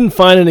couldn't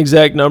find an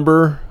exact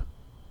number.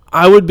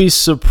 I would be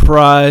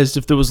surprised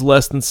if there was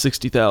less than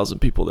 60,000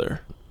 people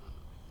there.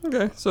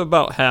 Okay, so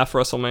about half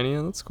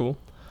WrestleMania. That's cool.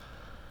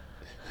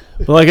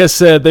 But like I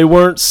said, they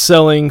weren't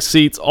selling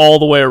seats all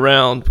the way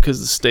around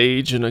because the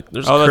stage and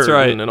there's a Oh, that's curtain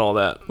right. and all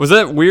that. Was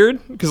that weird?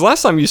 Because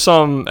last time you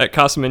saw him at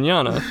Casa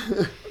Manana.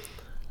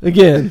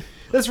 Again,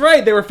 That's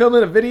right. They were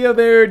filming a video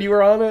there, and you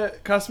were on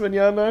it, Casa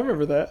Manana. I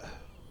remember that.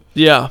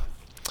 yeah.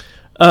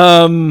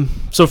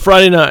 So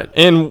Friday night,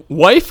 And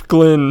wife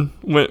Glenn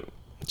went.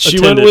 she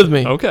attended. went with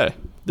me. Okay.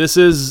 This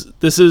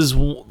is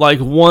like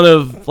one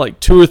of like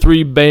 2 or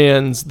 3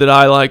 bands that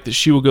I like that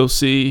she will go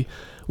see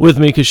with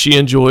me because she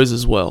enjoys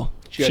as well.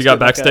 Did you She guys got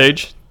get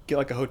backstage. Get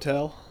like a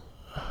hotel.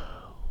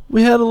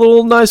 We had a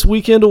little nice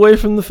weekend away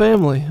from the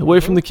family, away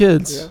from the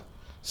kids. Yeah.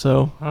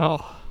 So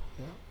Oh.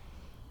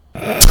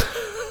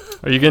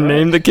 Are you going to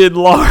name the kid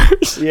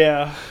Lars?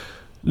 Yeah.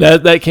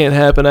 that can't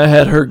happen. I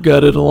had her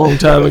gutted a long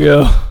time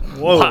ago.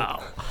 Whoa. Wow.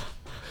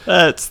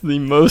 That's the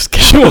most.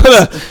 you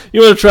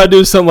wanna try to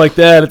do something like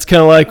that? It's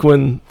kind of like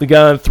when the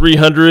guy on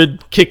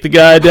 300 kicked the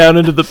guy down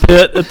into the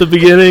pit at the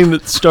beginning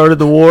that started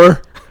the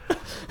war.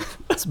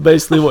 That's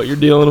basically what you're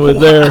dealing with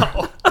there.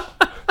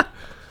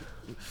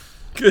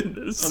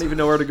 Goodness. I don't even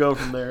know where to go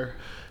from there.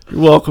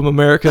 You're welcome,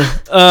 America.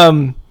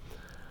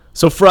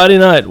 So Friday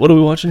night, what are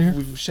we watching here?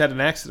 We've just had an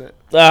accident.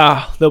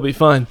 They'll be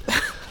fine.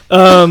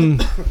 So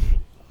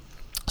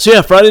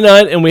yeah, Friday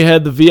night, and we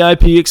had the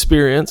VIP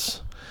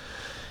experience.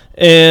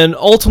 And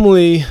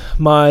ultimately,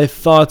 my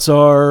thoughts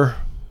are,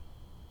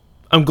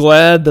 I'm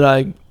glad that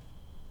I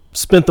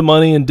spent the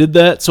money and did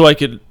that so I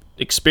could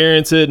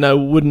experience it, and I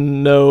wouldn't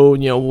know,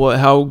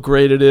 how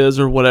great it is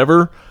or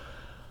whatever.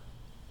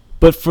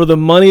 But for the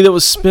money that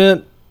was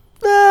spent,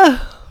 not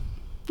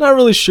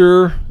really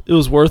sure it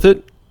was worth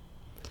it.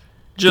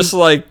 Just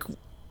like For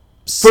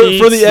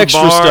seats, the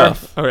extra bar.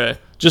 stuff. Okay.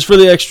 Just for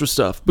the extra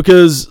stuff.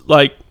 Because,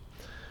 like...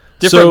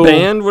 Different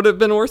band would have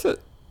been worth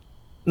it?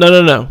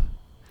 No.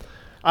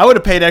 I would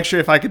have paid extra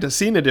if I could have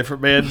seen a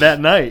different band that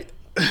night.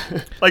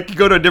 Like you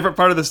go to a different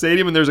part of the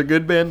stadium and there's a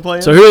good band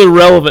playing. So here are the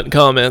relevant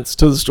comments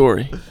to the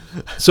story.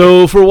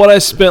 So for what I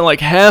spent,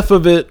 like half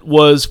of it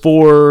was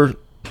for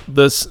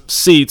the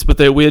seats, but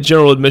we had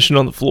general admission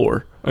on the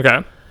floor. Okay.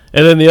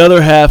 And then the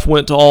other half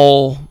went to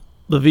all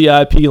the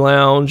VIP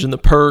lounge and the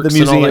perks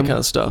The and all that museum. kind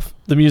of stuff.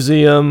 The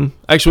museum.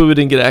 Actually, we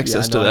didn't get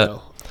access to that.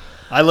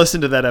 I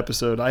listened to that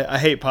episode. I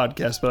hate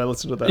podcasts, but I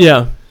listened to that.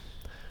 Yeah.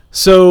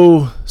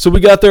 So we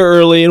got there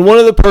early, and one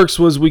of the perks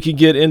was we could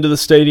get into the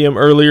stadium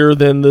earlier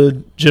than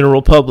the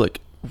general public,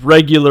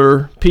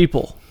 regular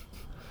people.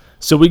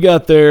 So we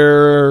got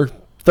there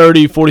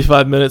 30,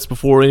 45 minutes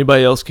before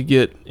anybody else could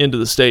get into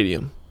the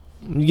stadium.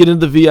 You get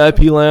into the VIP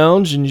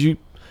lounge, and you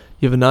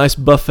have a nice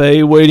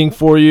buffet waiting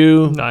for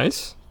you.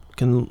 Nice.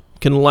 Can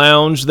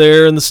lounge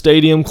there in the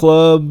stadium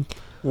club.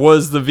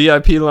 Was the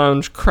VIP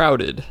lounge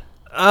crowded?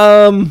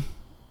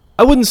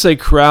 I wouldn't say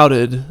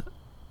crowded.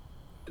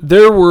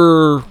 There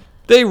were...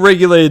 They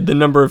regulated the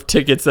number of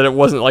tickets that it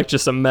wasn't like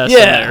just a mess in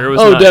there. It was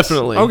nice.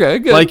 definitely. Okay,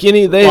 good. Like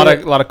A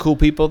lot of cool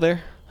people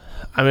there.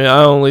 I mean,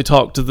 I only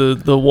talked to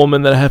the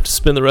woman that I have to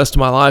spend the rest of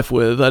my life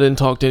with. I didn't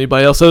talk to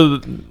anybody else other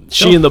than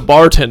she and the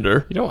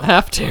bartender. You don't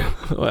have to.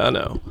 Well, I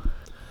know.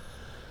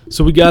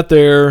 So we got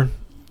there,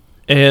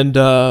 and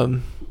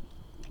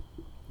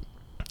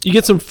you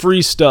get some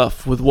free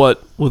stuff with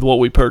what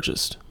we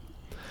purchased.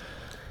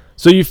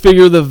 So you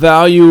figure the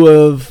value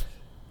of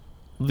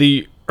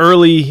the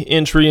early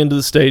entry into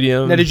the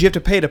stadium. Now, did you have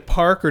to pay to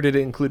park, or did it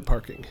include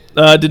parking?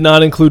 Did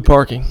not include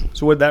parking.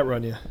 So what'd that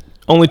run you?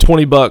 Only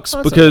 $20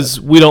 that's because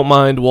we don't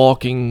mind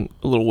walking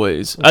a little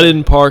ways. I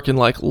didn't park in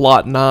like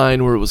lot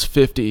 9 where it was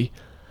 50.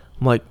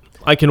 I'm like,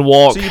 I can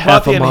walk So you bought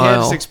half the a mile.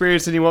 enhanced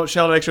experience, and you won't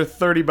shell an extra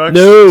 $30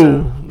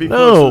 No, to be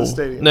close to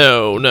the stadium.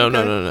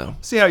 no.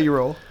 See how you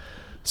roll.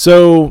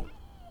 So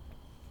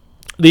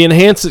the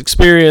enhanced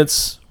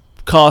experience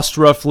cost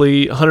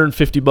roughly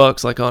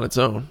 $150 like on its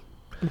own.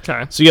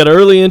 Okay. So you got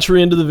early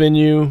entry into the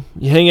venue.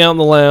 You hang out in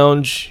the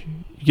lounge.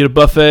 You get a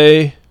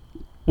buffet,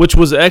 which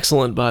was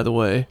excellent, by the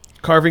way.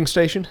 Carving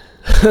station?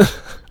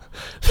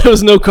 There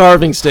was no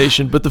carving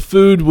station, but the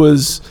food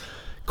was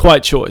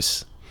quite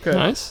choice. Okay.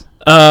 Nice.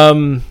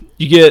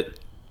 You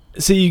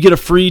get a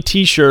free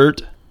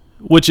T-shirt,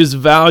 which is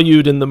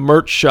valued in the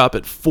merch shop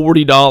at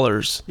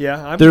 $40.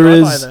 Yeah, I'll There buy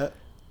is- that.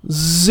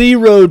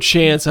 Zero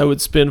chance I would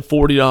spend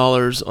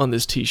 $40 on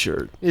this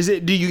T-shirt. Is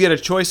it? Do you get a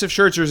choice of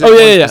shirts, or is it Oh, one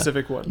yeah.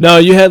 specific one? No,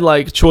 you had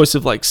like a choice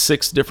of like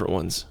 6 different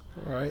ones.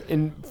 All right.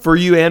 And for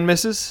you and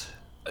Mrs.?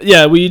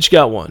 Yeah, we each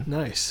got one,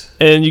 Nice.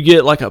 and you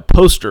get like a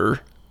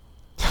poster.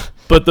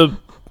 But Did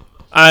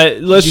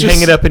you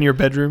hang it up in your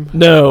bedroom?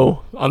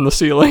 No, On the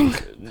ceiling.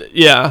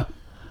 yeah,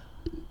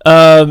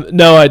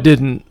 no, I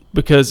didn't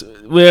because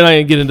we're not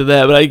gonna get into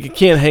that. But I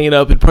can't hang it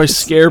up; it'd probably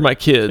scare my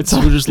kids.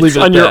 We'll just leave it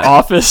on at your that.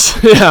 office.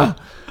 Yeah,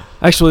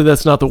 actually,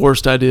 that's not the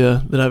worst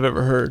idea that I've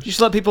ever heard. You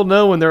just let people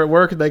know when they're at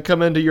work and they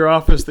come into your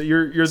office that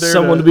you're there.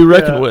 Someone to be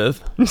reckoned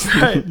with.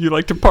 Right. You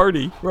like to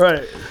party.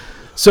 Right.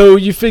 So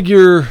you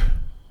figure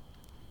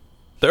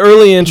the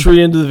early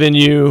entry into the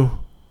venue,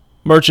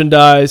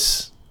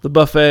 merchandise, the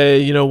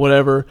buffet,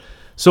 whatever.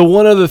 So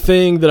one other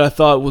thing that I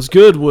thought was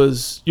good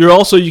was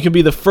you can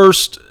be the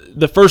first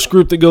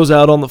group that goes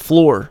out on the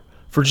floor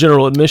for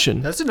general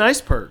admission. That's a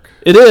nice perk.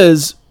 It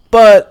is,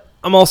 but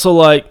I'm also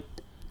like,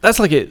 that's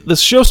like it. The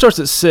show starts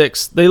at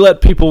 6. They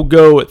let people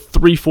go at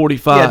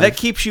 3:45. Yeah, that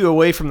keeps you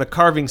away from the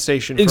carving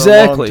station for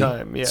Exactly. a long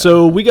time. Yeah.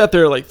 So we got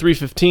there at like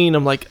 3:15.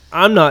 I'm like,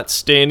 I'm not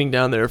standing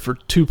down there for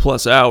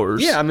 2+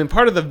 hours. yeah, I mean,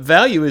 part of the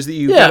value is that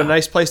you Yeah. got a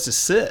nice place to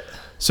sit.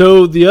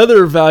 So the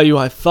other value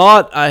I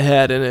thought I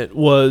had in it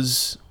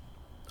was,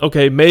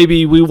 okay,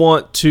 maybe we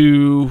want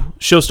to,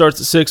 show starts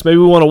at 6, maybe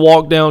we want to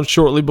walk down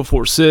shortly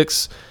before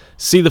 6,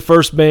 see the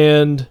first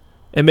band,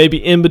 and maybe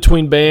in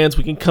between bands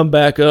we can come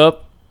back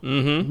up,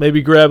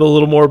 maybe grab a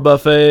little more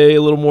buffet, a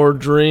little more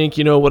drink,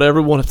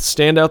 whatever, we won't have to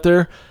stand out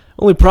there.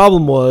 Only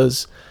problem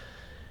was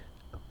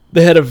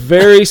they had a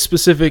very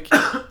specific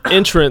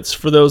entrance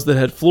for those that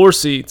had floor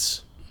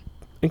seats,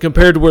 and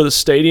compared to where the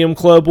stadium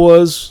club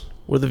was,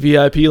 where the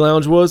VIP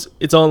lounge was,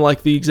 it's on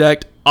like the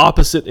exact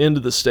opposite end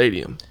of the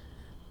stadium.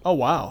 Oh,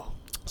 wow.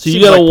 So you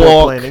Seems got to like poor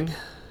walk. planning.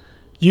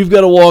 You've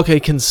got to walk a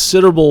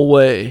considerable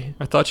way.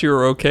 I thought you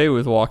were okay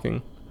with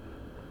walking.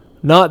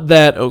 Not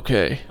that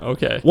okay.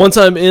 Okay. Once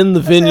I'm in the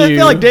venue, I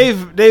feel like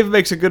Dave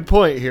makes a good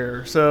point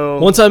here. So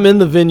once I'm in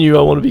the venue,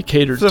 I want to be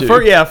catered So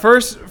to.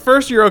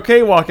 first you're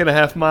okay walking a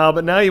half mile,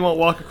 but now you won't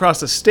walk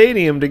across the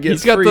stadium to get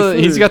He's got free the food.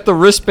 he's got the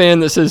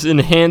wristband that says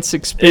enhance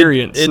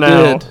experience It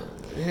now. did.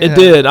 It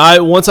did.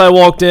 Once I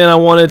walked in, I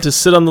wanted to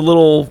sit on the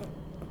little,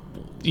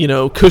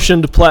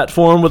 cushioned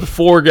platform with the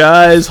 4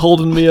 guys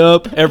holding me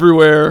up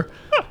everywhere.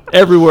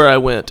 Everywhere I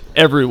went.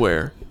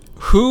 Everywhere.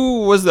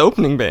 Who was the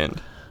opening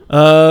band?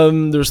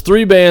 There's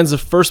 3 bands. The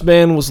first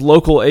band was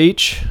Local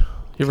H.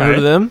 You ever heard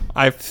of them?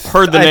 I've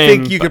heard the I name.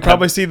 think you but could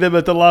probably see them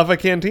at the Lava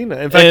Cantina.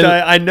 In fact, And-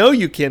 I know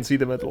you can see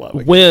them at the Lava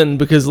Cantina. When?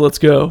 Because let's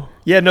go.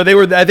 Yeah, no, they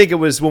were. I think it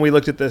was when we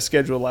looked at the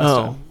schedule last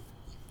time.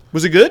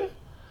 Was it good?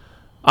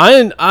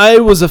 I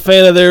was a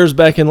fan of theirs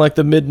back in like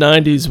the mid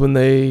 '90s when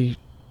they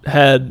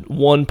had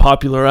one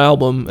popular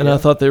album, and I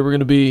thought they were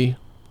going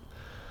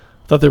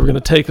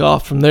to take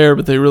off from there,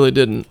 but they really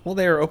didn't. Well,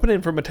 they were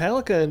opening for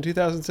Metallica in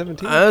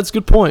 2017. That's a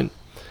good point.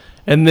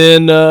 And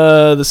then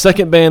the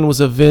second band was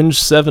Avenged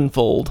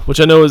Sevenfold, which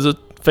I know is a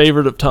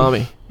favorite of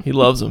Tommy. He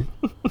loves them.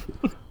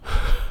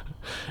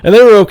 And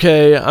they were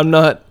okay. I'm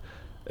not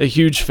a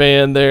huge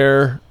fan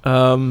there.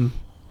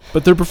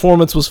 But their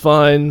performance was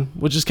fine,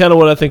 which is kind of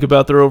what I think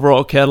about their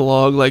overall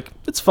catalog. Like,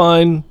 it's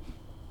fine,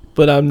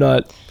 but I'm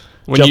not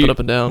jumping up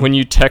and down. When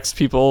you text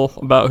people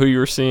about who you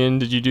were seeing,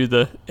 did you do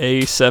the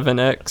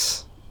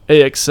A7X?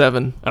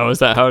 AX7. Oh, is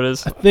that how it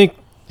is? I think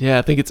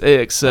it's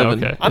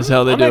AX7 Okay. is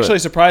how they I'm do actually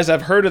it. surprised.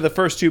 I've heard of the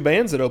first 2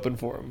 bands that opened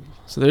for them.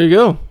 So there you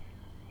go.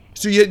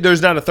 So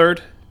there's not a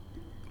third?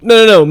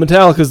 No.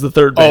 Metallica's the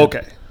third band. Oh,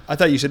 okay. I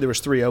thought you said there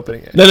was 3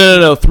 opening it.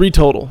 No. 3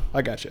 total.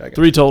 I got you.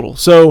 3 total.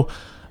 So,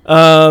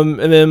 and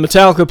then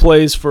Metallica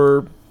plays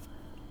for,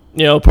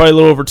 probably a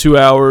little over 2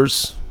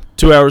 hours,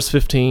 2 hours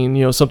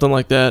 15, something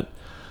like that.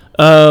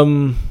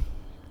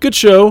 Good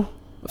show.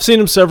 I've seen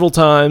him several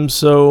times,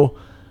 so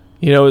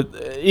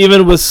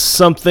even with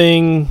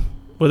something,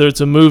 whether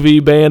it's a movie,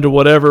 band, or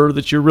whatever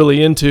that you're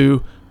really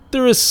into,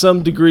 there is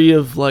some degree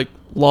of like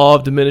law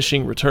of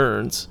diminishing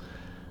returns.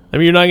 I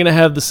mean, you're not going to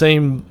have the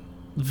same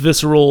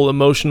visceral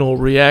emotional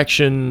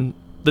reaction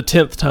the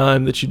 10th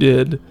time that you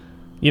did,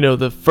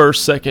 the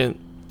first, second,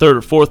 third,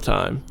 or fourth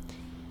time.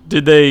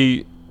 Did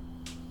they?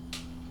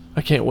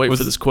 I can't wait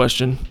for this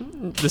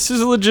question. This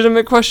is a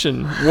legitimate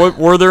question.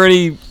 Were there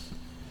any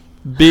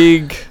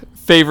big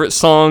favorite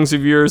songs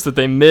of yours that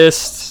they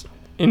missed?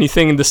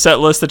 Anything in the set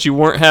list that you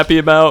weren't happy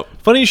about?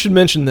 Funny you should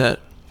mention that.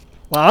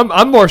 Well,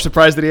 I'm more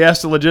surprised that he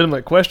asked a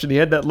legitimate question. He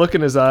had that look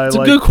in his eye. It's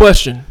a good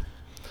question.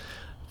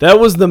 That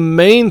was the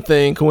main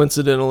thing,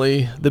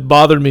 coincidentally, that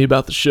bothered me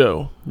about the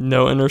show.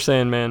 No Inner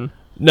Sandman.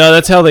 No,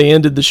 that's how they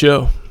ended the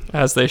show.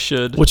 As they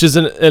should. Which is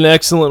an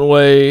excellent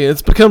way.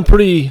 It's become a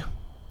pretty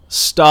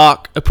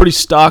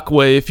stock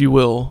way, if you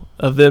will,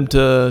 of them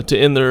to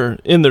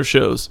end their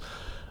shows.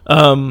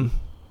 But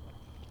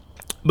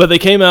they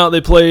came out,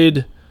 they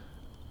played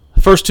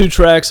the first 2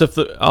 tracks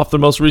off their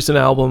most recent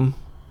album.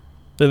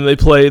 Then they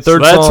played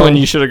third song. That's when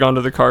you should have gone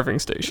to the carving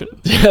station.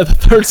 Yeah, the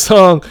third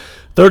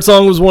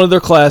song was one of their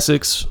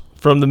classics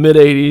from the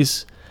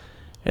mid-'80s.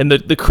 And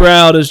the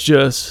crowd is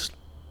just,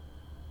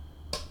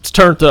 it's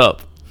turned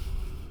up.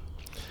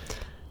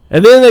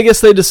 And then I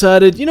guess they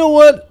decided, you know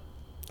what?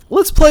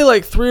 Let's play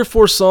like 3 or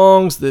 4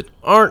 songs that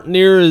aren't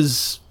near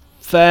as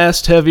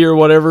fast, heavy, or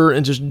whatever,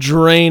 and just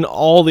drain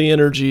all the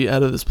energy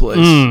out of this place.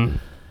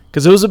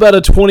 Because it was about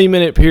a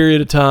 20-minute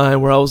period of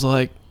time where I was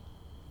like,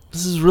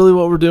 this is really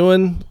what we're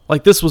doing?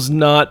 Like, this was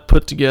not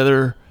put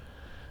together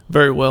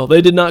very well.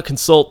 They did not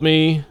consult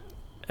me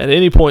at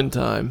any point in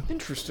time.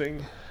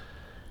 Interesting.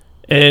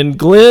 And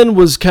Glenn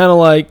was kind of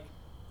like,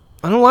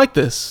 I don't like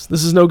this.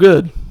 This is no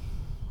good.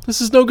 This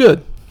is no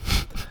good.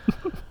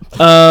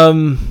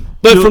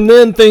 But from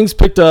then, things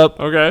picked up.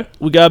 Okay.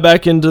 We got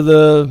back into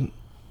the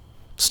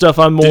stuff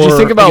I'm more, Did you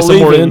think about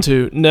leaving? more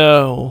into.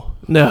 No.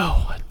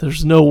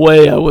 There's no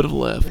way I would have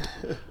left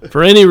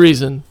for any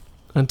reason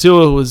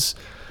until it was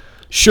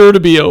sure to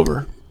be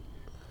over.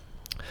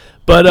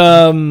 But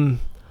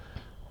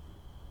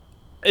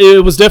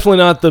it was definitely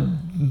not the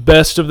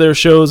best of their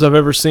shows I've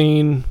ever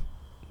seen,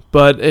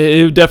 but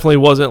it definitely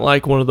wasn't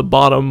like one of the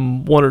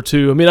bottom 1 or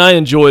 2. I mean, I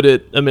enjoyed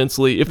it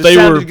immensely. If they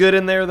sounded were good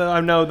in there, though, I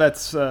know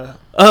that's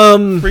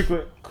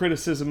frequent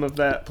criticism of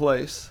that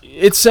place.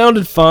 It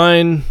sounded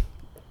fine.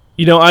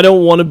 I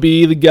don't want to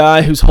be the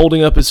guy who's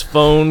holding up his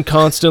phone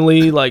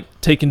constantly, like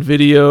taking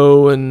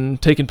video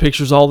and taking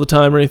pictures all the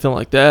time or anything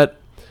like that.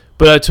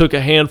 But I took a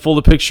handful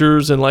of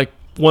pictures and like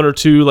 1 or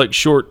 2 like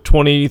short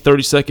 20,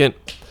 30-second,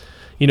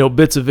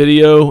 bits of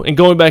video. And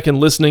going back and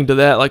listening to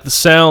that, like the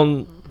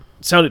sound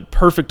sounded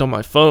perfect on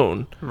my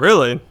phone.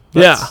 Really?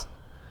 Yeah.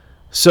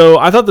 So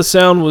I thought the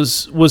sound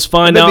was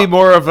fine. That'd be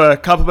more of a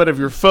compliment of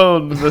your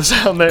phone than the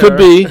sound there. Could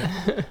be.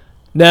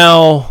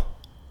 Now,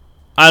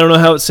 I don't know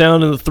how it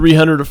sounded in the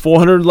 300 or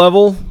 400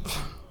 level,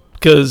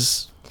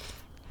 because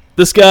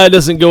this guy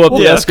doesn't go up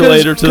the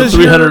escalator to the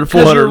 300 or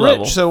 400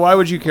 level. So why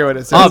would you care what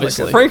it sounds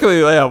Obviously. like?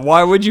 Frankly, yeah,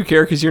 why would you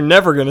care? Because you're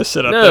never going to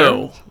sit up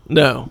there.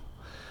 No.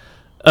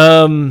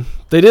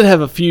 They did have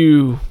a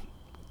few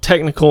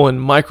technical and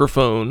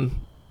microphone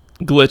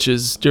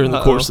glitches during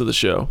the course of the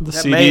show. The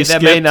That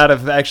CD may not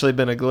have actually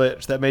been a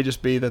glitch. That may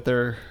just be that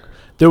they're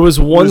There was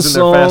one losing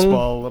song. their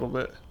fastball a little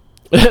bit.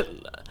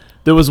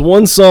 There was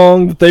one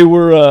song that they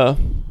were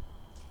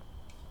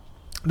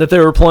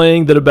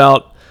playing that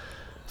about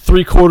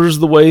 3/4 of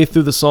the way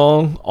through the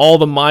song, all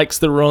the mics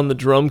that were on the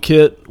drum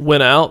kit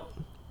went out,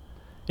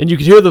 and you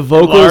could hear the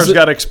vocals. Lars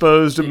got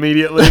exposed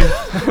immediately.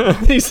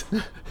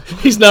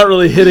 He's not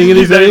really hitting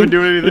anything. He's not even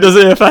doing anything. He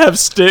doesn't have to have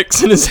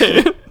sticks in his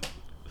hand.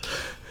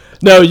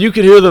 No, you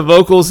could hear the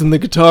vocals and the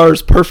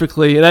guitars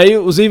perfectly, and I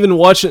was even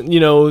watching,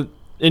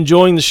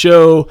 enjoying the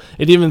show,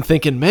 and even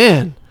thinking,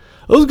 man,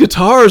 those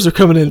guitars are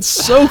coming in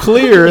so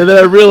clear. And then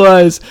I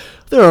realized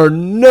there are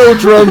no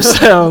drum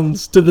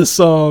sounds to this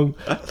song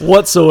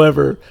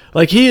whatsoever.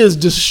 Like, he is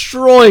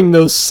destroying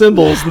those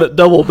cymbals and that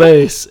double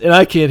bass, and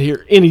I can't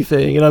hear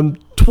anything, and I'm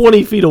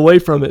 20 feet away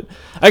from it.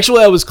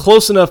 Actually, I was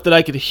close enough that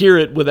I could hear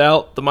it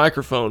without the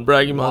microphone,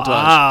 bragging montage.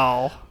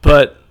 Wow.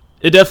 But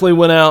it definitely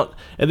went out.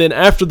 And then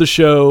after the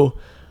show,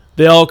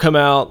 they all come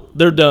out.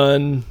 They're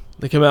done.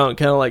 They come out and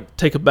kind of like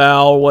take a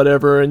bow or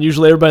whatever. And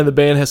usually everybody in the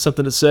band has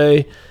something to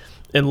say.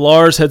 And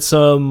Lars had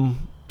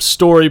some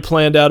story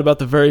planned out about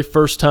the very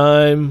first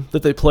time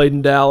that they played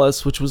in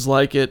Dallas, which was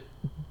like at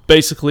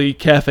basically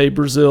Cafe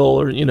Brazil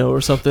or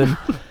something.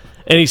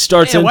 And he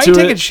starts Man, why are into you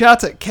taking it.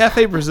 shots at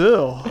Cafe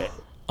Brazil?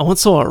 I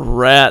once saw a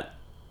rat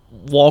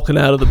walking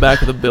out of the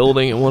back of the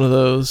building at one of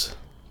those.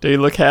 Did he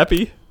look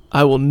happy?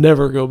 I will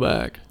never go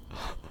back.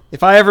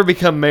 If I ever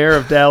become mayor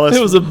of Dallas,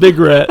 It was a big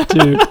rat,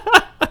 too.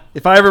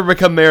 if I ever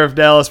become mayor of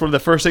Dallas, one of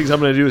the first things I'm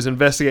going to do is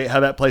investigate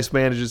how that place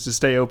manages to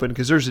stay open,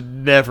 because there's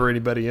never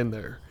anybody in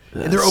there.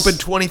 And they're open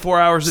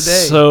 24 hours a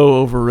day. So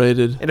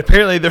overrated. And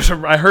apparently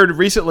I heard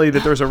recently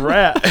that there's a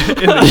rat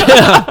in the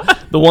Yeah,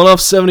 the one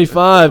off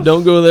 75.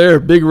 Don't go there.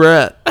 Big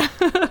rat.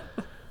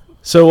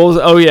 So what was?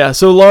 Oh yeah.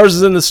 So Lars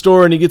is in the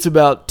store and he gets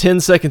about 10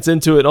 seconds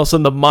into it, and all of a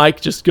sudden the mic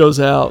just goes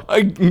out,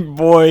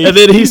 Boy. and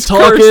then he's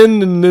cursed.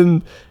 talking, and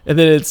then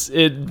it's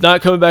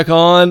not coming back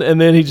on, and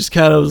then he just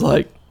kind of was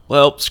like,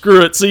 "Well,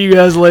 screw it. See you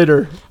guys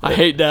later." I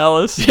hate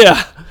Dallas.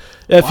 Yeah.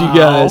 F you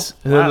guys.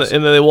 And Wow.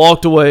 then they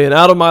walked away and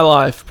out of my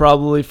life,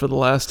 probably for the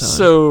last time.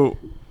 So,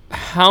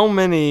 how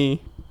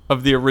many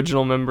of the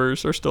original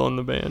members are still in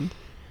the band?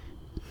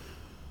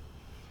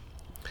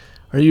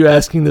 Are you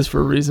asking this for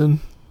a reason?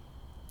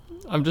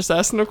 I'm just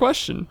asking a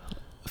question.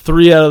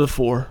 3 out of the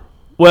 4.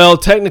 Well,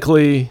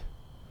 technically,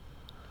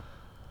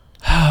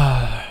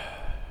 I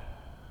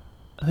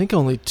think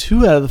only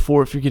 2 out of the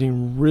 4 if you're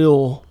getting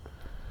real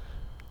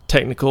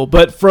technical.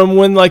 But from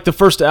when like the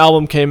first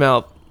album came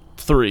out,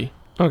 3.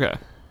 Okay.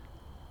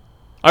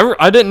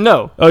 I didn't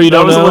know. Oh, you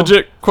don't know? That know? was a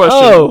legit question.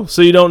 Oh,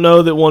 so you don't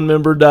know that one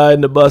member died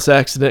in a bus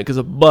accident because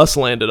a bus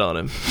landed on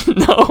him?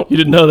 No. You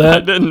didn't know I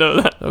that? didn't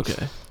know that.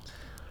 Okay.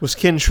 Was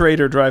Ken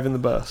Schrader driving the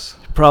bus?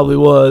 Probably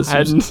was. I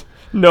had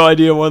no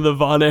idea one of the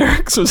Von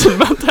Erichs was in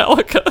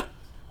Metallica.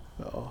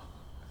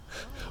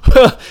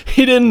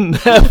 He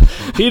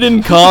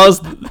didn't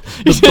cause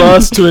the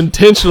bus to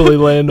intentionally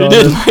land He on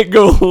didn't him. like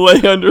go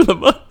lay under the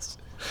bus.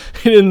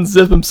 He didn't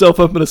zip himself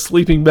up in a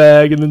sleeping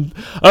bag and then,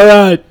 all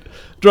right,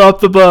 drop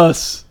the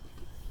bus.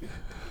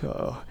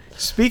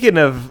 Speaking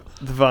of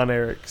the Von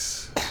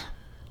Erichs,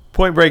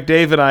 Point Break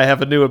Dave and I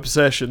have a new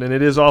obsession, and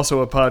it is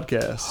also a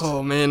podcast.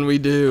 Oh man, we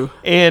do.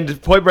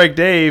 And Point Break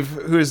Dave,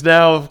 who is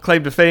now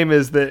claimed to fame,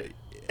 is that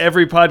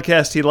every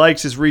podcast he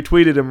likes has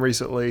retweeted him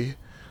recently.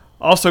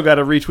 Also got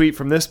a retweet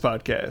from this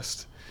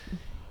podcast.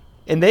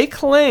 And they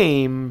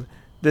claim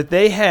that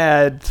they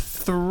had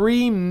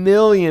 3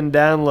 million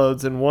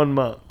downloads in 1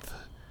 month.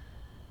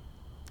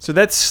 So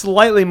that's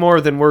slightly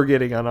more than we're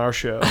getting on our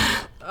show.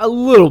 A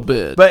little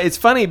bit. But it's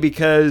funny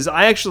because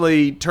I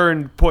actually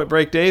turned Point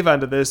Break Dave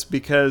onto this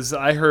because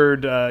I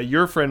heard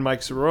your friend Mike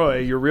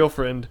Soroy, your real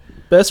friend,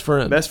 best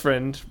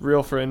friend.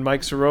 real friend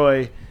Mike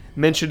Soroy,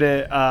 mentioned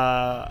it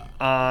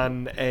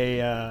on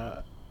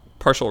a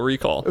Partial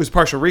recall. it was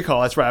Partial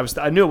Recall. That's right.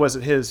 I knew it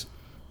wasn't his.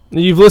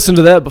 You've listened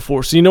to that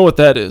before, so you know what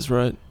that is,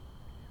 right?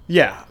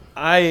 Yeah,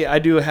 I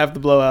do have the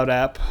Blowout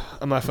app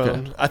on my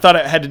phone. Okay. I thought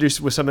it had to do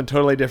with something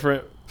totally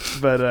different,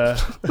 but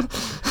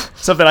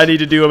something I need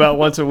to do about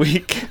once a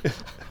week.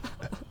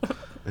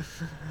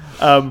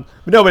 No,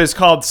 but it's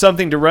called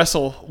Something to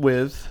Wrestle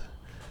With.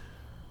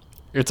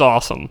 It's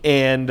awesome.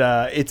 And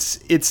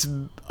it's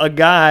a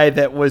guy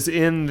that was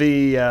in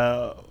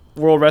the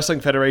World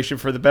Wrestling Federation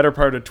for the better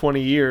part of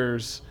 20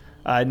 years.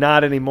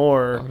 Not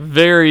anymore.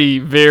 Very,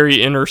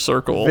 very inner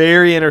circle.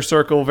 Very inner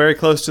circle, very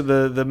close to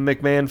the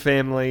McMahon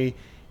family.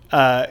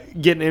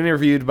 Getting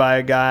interviewed by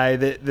a guy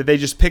that they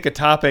just pick a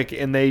topic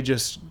and they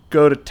just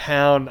go to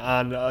town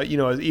on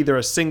either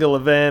a single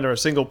event or a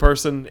single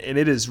person, and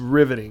it is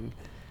riveting.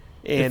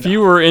 And If you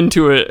were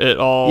into it at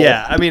all,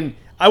 yeah, I mean,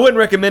 I wouldn't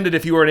recommend it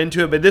if you weren't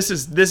into it, but this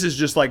is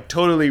just like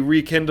totally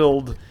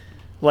rekindled,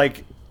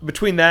 like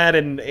between that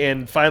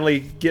and finally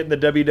getting the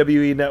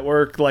WWE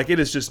network, like it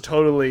is just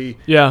totally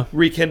Yeah.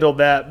 rekindled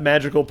that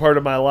magical part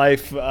of my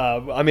life.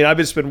 I mean, I've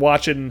just been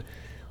watching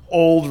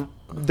old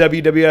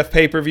WWF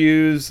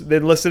pay-per-views,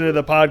 then listening to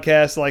the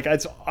podcast. Like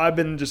I've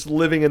been just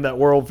living in that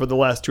world for the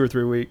last 2 or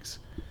 3 weeks.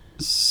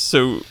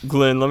 So,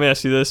 Glenn, let me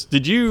ask you this.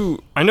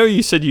 I know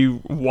you said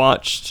you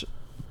watched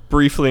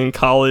briefly in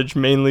college,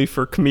 mainly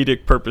for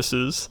comedic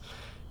purposes.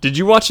 Did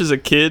you watch as a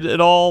kid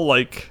at all?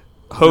 Like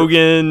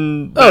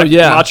Hogan, Oh,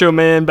 yeah. Macho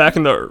Man back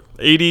in the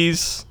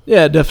 80s?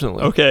 Yeah,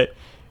 definitely. Okay.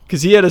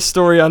 Because he had a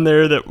story on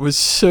there that was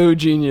so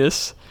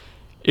genius.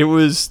 It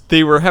was,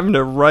 they were having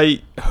to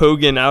write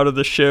Hogan out of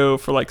the show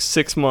for like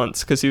 6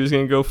 months because he was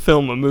going to go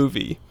film a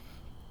movie.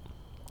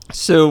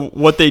 So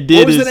what they did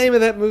What was is... the name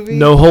of that movie?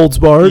 No Holds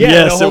Barred. Yeah,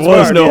 Yes, No it Holds was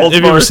Barred, No yeah. Holds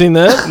Have you ever Barred. seen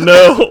that?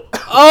 No.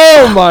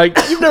 Oh my!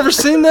 You've never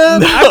seen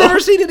that? I've never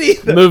seen it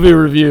either. Movie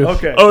review.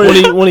 Okay. Oh,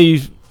 yeah. When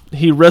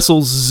he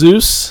wrestles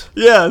Zeus.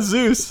 Yeah,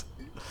 Zeus.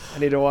 I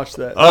need to watch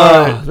that.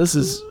 Alright. This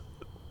is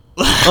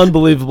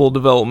unbelievable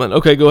development.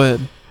 Okay, go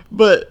ahead.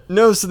 But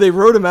no, so they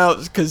wrote him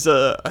out because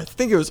I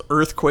think it was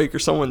Earthquake or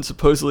someone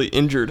supposedly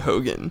injured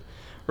Hogan,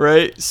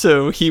 right?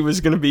 So he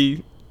was going to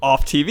be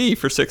off TV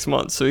for 6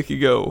 months so he could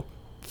go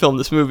film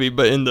this movie.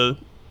 But in the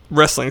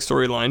wrestling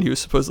storyline, he was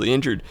supposedly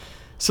injured.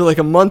 So like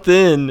a month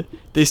in,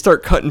 they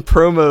start cutting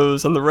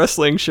promos on the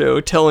wrestling show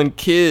telling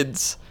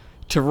kids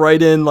to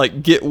write in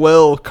like get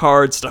well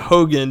cards to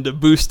Hogan to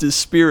boost his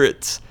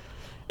spirits.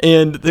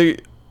 And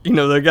the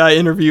guy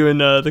interviewing,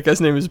 the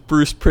guy's name is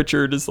Bruce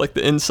Pritchard, is like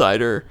the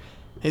insider.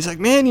 He's like,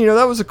 man,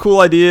 that was a cool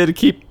idea to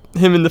keep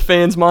him in the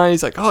fans' mind.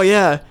 He's like, oh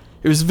yeah,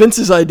 it was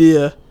Vince's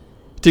idea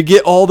to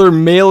get all their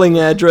mailing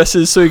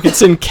addresses so he could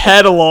send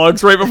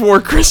catalogs right before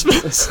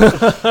Christmas.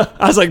 I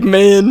was like,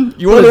 man,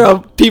 you wonder how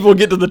people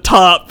get to the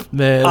top.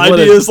 Man, what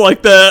Ideas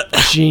like that.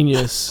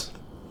 Genius.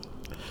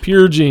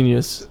 Pure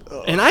genius.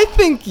 And I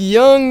think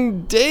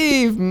young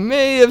Dave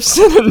may have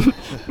sent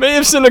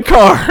a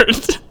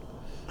card.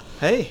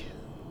 Hey,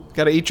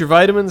 Got to eat your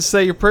vitamins,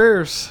 say your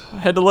prayers. I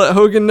had to let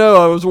Hogan know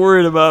I was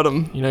worried about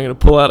him. You're not going to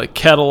pull out a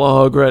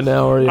catalog right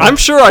now, are you? I'm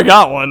sure I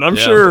got one. I'm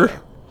sure.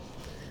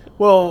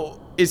 Well,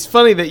 it's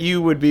funny that you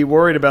would be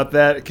worried about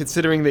that,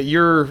 considering that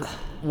you're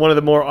one of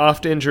the more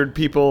oft-injured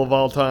people of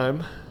all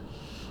time.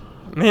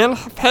 Man,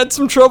 I've had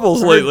some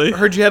troubles lately.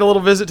 Heard you had a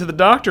little visit to the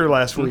doctor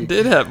last week.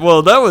 Did have.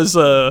 Well, that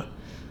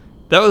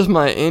was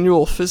my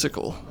annual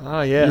physical.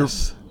 Ah,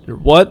 yes. You're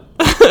what?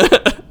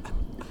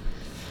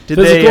 Did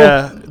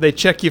Physical? they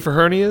check you for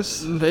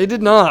hernias? They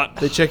did not.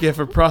 They check you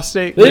for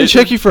prostate? They didn't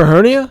check you for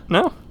hernia?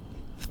 No.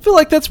 I feel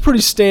like that's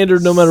pretty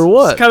standard no matter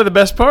what. It's kind of the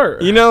best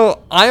part. You know,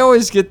 I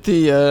always get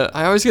the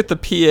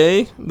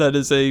PA that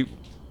is a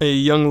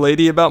young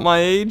lady about my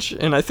age,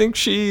 and I think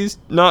she's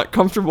not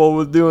comfortable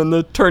with doing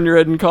the turn your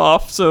head and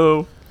cough.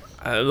 So,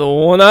 The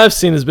one I've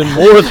seen has been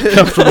more than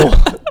comfortable.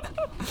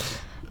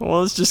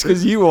 well, it's just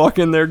because you walk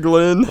in there,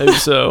 Glenn. Maybe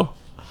so.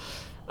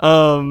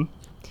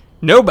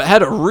 No, but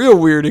had a real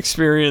weird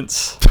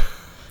experience.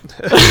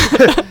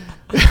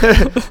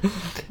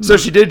 So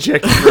she did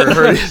check you for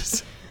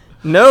hernias.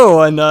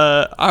 No, and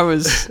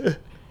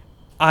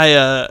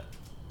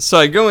so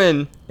I go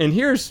in, and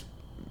here's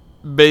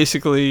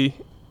basically,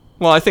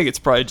 well, I think it's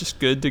probably just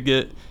good to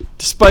get,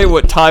 despite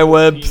what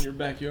TiWeb In your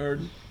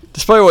backyard.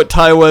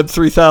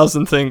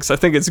 3000 thinks, I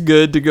think it's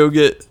good to go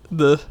get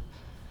the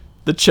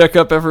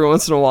checkup every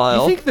once in a You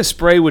while. think the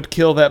spray would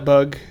kill that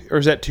bug, or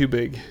is that too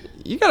big?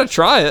 You gotta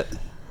try it.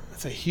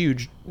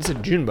 It's a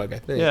June bug, I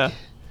think. Yeah.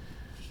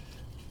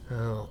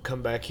 Oh,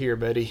 come back here,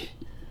 Betty.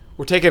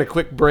 We're taking a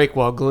quick break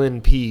while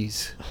Glenn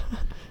pees.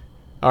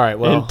 All right,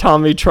 well. And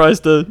Tommy tries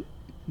to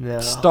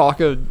No.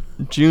 stalk a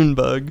June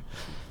bug.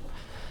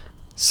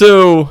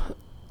 So,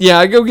 yeah,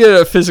 I go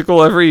get a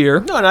physical every year.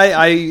 No, and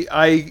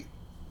I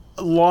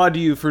laud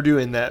you for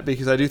doing that,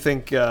 because I do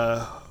think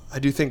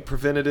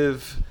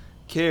preventative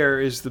care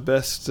is the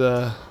best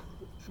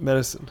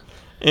medicine.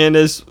 And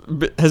as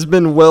has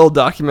been well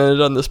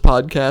documented on this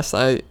podcast,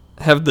 I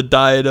have the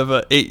diet of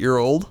a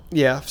 8-year-old.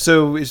 Yeah,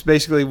 so it's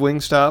basically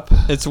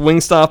Wingstop. It's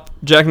Wingstop,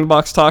 Jack in the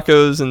Box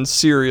tacos, and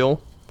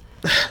cereal.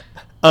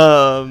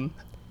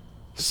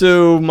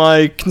 So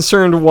my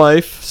concerned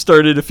wife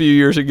started a few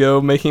years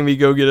ago making me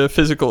go get a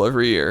physical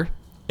every year.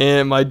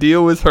 And my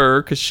deal with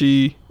her, because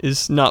she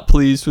is not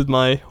pleased with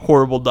my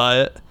horrible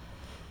diet,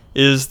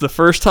 is the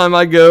first time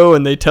I go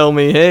and they tell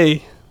me,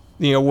 hey,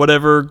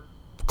 whatever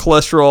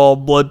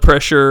cholesterol, blood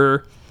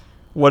pressure,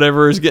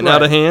 whatever is getting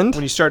out of hand.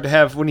 When you start to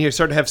have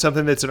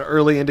something that's an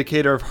early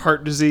indicator of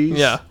heart disease.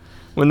 Yeah.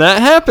 When that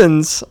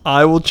happens,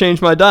 I will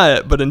change my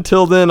diet. But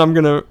until then, I'm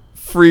going to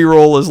free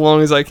roll as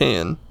long as I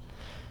can.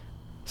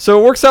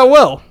 So it works out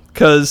well,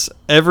 because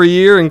every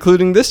year,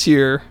 including this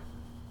year,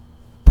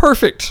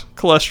 perfect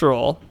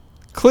cholesterol,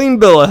 clean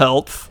bill of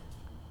health,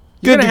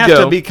 You're good gonna to have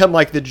go. to become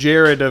like the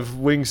Jared of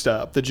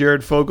Wingstop, the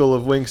Jared Fogle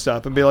of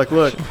Wingstop, and be like,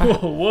 look,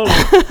 Whoa.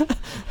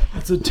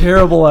 That's a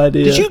terrible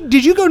idea.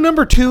 did you go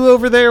number 2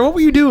 over there? What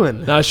were you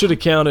doing? No, I should have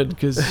counted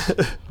because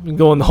I've been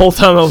going the whole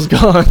time I was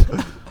gone.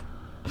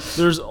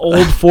 There's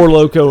old Four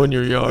Loko in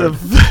your yard.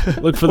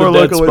 Look for the Four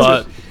dead Loko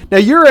spot. Now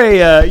you're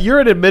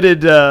an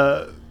admitted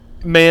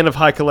man of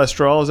high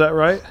cholesterol. Is that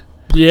right?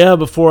 Yeah,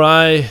 before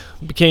I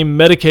became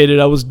medicated,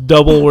 I was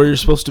double where you're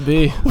supposed to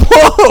be.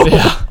 Whoa!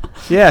 Yeah.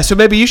 Yeah. So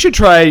maybe you should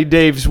try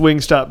Dave's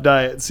Wingstop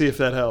diet and see if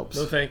that helps.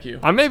 No, thank you.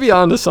 I may be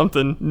onto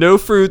something. No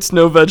fruits,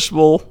 no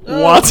vegetable.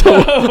 Lots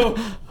of...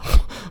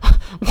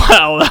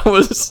 Wow, that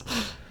was...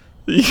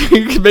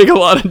 You can make a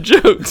lot of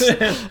jokes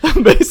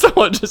based on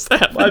what just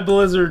happened. My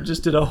blizzard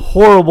just did a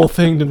horrible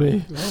thing to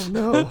me. Oh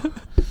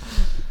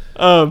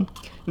no.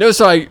 No,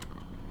 so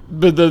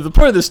but the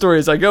point of the story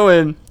is I go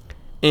in,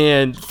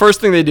 and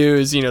first thing they do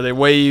is, they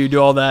weigh you, do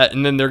all that,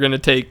 and then they're going to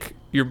take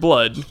your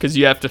blood, because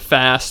you have to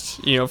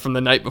fast, from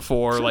the night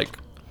before,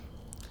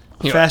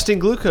 Yeah. Fasting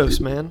glucose,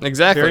 man.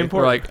 Exactly. Very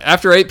important.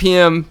 After 8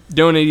 p.m.,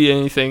 don't eat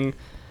anything.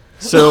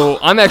 So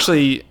I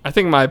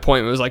think my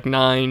appointment was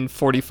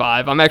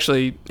 9:45. I'm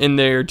actually in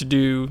there to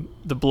do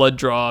the blood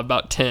draw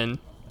about 10.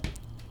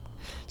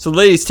 So the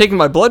lady's taking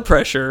my blood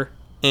pressure,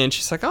 and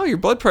she's like, oh, your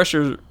blood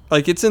pressure,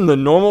 it's in the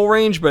normal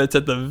range, but it's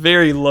at the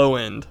very low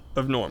end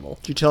of normal.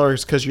 Did you tell her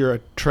it's because you're a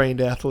trained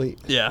athlete?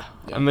 Yeah.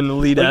 I'm an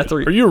elite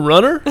athlete. Are you a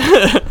runner?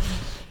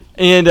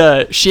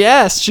 And she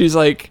asked, she's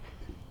like,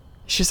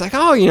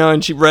 oh,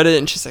 and she read it,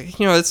 and she's like,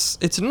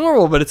 it's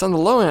normal, but it's on the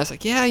low end. I was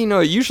like, yeah,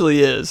 it usually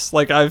is.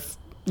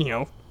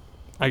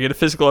 I get a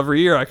physical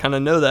every year. I kind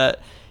of know that.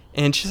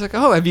 And she's like,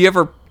 oh, have you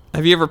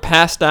ever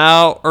passed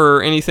out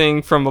or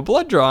anything from a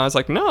blood draw? I was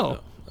like, no,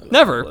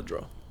 never. Blood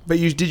draw. But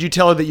did you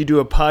tell her that you do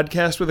a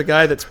podcast with a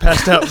guy that's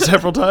passed out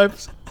several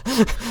times?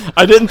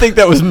 I didn't think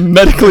that was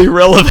medically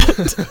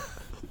relevant.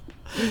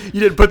 You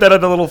didn't put that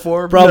on the little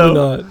form? Probably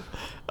No.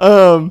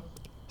 not.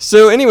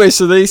 So anyway,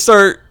 so they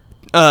start,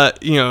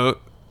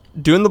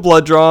 doing the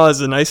blood draw. As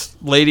a nice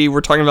lady,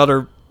 we're talking about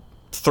her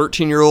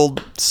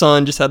 13-year-old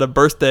son just had a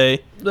birthday.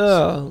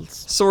 So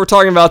we're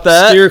talking about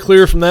that. Steer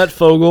clear from that,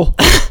 Fogel.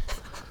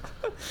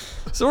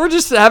 So we're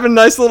just having a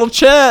nice little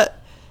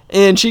chat,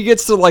 and she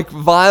gets to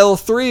vial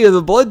 3 of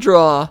the blood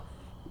draw,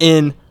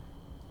 and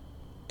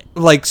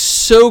like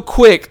so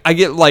quick. I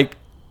get like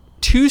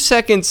 2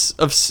 seconds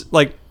of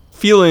like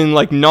feeling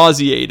like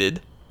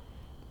nauseated,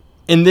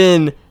 and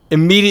then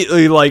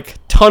immediately like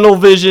tunnel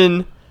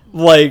vision,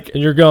 like,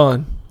 And you're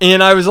gone.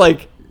 and I was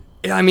like,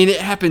 I mean, it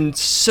happened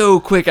so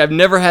quick. I've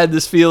never had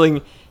this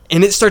feeling,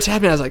 and it starts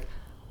happening. I was like,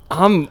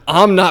 I'm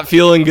not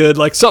feeling good.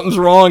 Like something's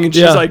wrong, and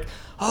she's Yeah. like,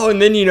 oh,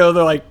 and then they're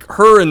like,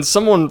 her and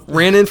someone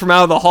ran in from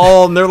out of the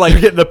hall, and they're like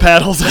Getting the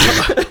paddles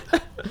out.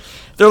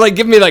 they're like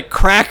giving me like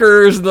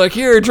crackers, and they're like,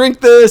 here,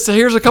 drink this.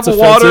 Here's a cup of offensive.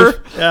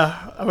 water.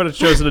 Yeah, I would have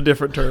chosen a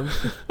different term.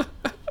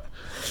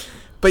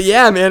 But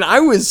yeah, man, I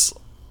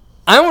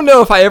don't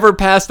know if I ever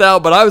passed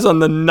out, but I was on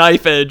the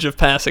knife edge of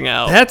passing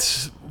out.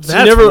 That's you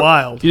never-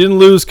 wild. You didn't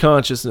lose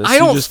consciousness. I you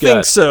don't just think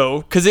got,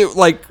 so, because it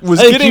like was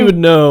I think getting you would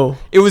know.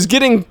 it was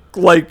getting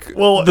like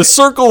Well, the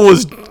circle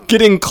was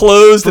getting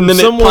closed, and then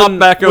it someone- popped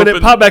back When open.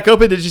 it popped back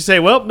open, did you say,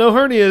 "Well, no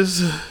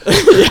hernias"?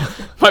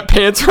 My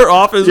pants were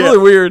off. It was Yeah. really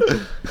weird.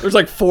 There's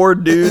like 4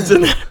 dudes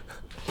in there.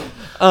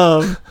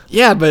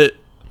 Yeah, but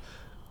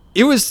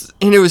it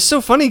was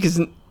so funny because,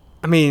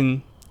 I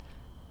mean,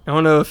 I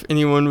don't know if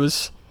anyone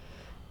was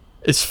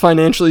as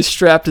financially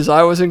strapped as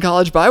I was in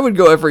college, but I would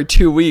go every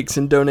 2 weeks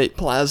and donate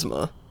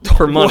plasma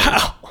per month.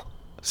 Wow.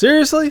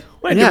 Seriously?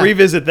 Wait Yeah. to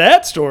revisit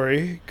that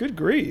story. Good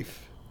grief.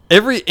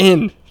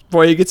 And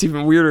boy, it gets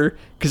even weirder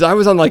because I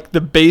was on like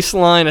the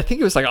baseline. I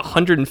think it was like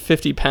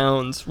 150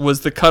 pounds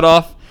was the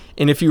cutoff,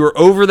 and if you were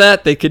over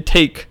that, they could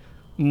take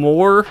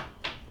more,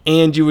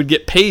 and you would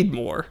get paid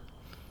more.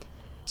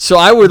 So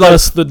I would like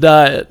Thus the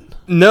diet.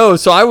 no,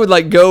 so I would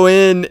like go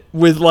in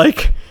with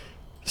like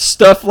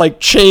stuff like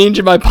change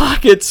in my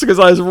pockets because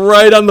I was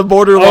right on the Oh,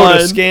 borderline.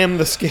 to scam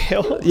the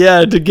scale.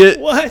 Yeah, to get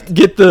What?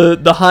 get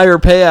the higher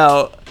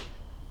payout,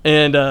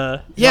 and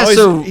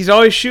yeah, He's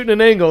always shooting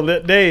an angle.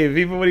 That Dave,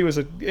 even when he was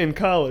in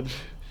college.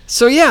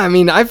 So yeah, I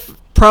mean, I've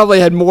probably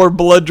had more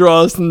blood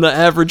draws than the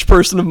average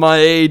person of my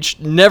age.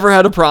 Never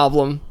had a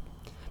problem.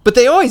 But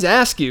they always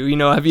ask you,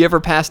 have you ever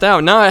passed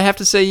out? Now I have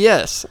to say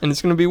yes, and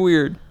it's going to be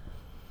weird.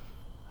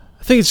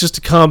 I think it's just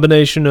a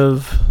combination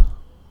of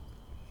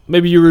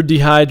maybe you were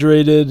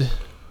dehydrated,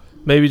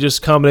 maybe just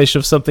a combination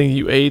of something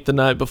you ate the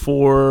night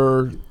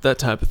before, that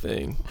type of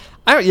thing.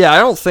 I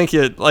don't think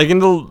it, like, in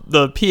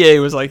the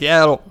PA was like,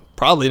 yeah, it'll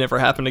probably never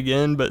happen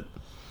again, but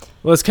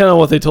Well, that's kind of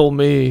what they told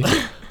me.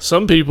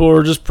 Some people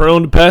are just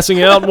prone to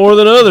passing out more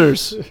than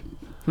others.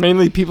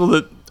 mainly people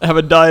that have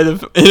a diet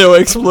of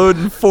Explode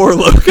and 4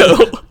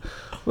 Loko.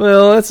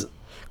 Well, that's...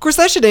 Of course,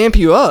 that should amp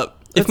you up.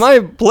 If my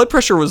blood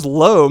pressure was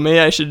low, maybe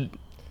I should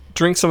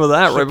drink some of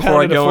that right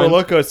before I go Four in.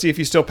 Loko and see if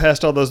you still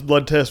passed all those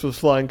blood tests with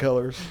flying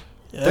colors.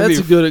 That's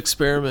a good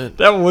experiment.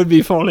 That would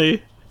be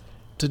funny.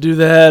 To do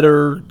that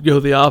or go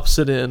the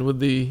opposite end with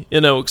the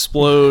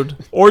Explode.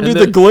 Or And do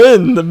then- the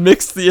Glen, the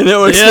mix the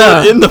Explode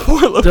Yeah. in the 4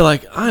 Loko. They're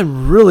like,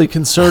 I'm really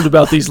concerned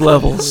about these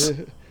levels.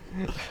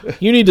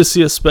 You need to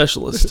see a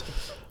specialist.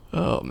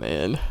 Oh,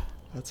 man.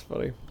 That's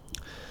funny.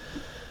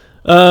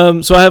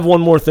 So I have one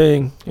more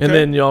thing, and Okay.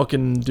 then y'all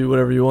can do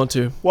whatever you want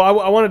to. Well,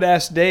 I wanted to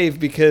ask Dave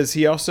because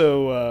he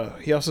also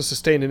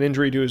sustained an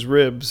injury to his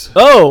ribs.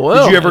 Oh,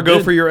 well. Did you ever I go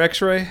did. for your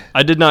X-ray?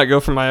 I did not go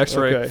for my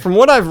X-ray. Okay. From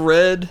what I've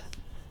read,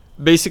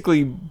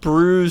 basically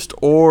bruised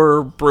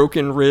or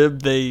broken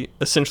rib, they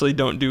essentially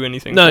don't do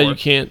anything No, for. you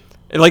can't.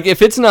 Like,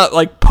 if it's not,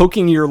 like,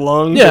 poking your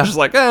lung, Yeah. they're just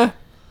like, Would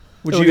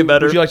it'll you get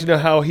better. Would you like to know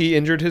how he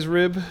injured his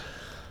rib?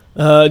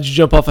 Did you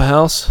jump off a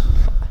house?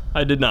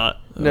 I did not.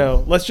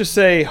 No. Let's just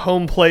say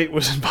home plate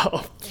was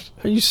involved.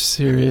 Are you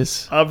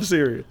serious? I'm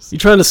serious. You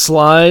trying to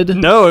slide?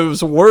 No, it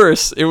was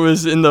worse. It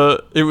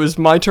was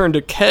my turn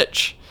to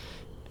catch.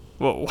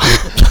 Whoa.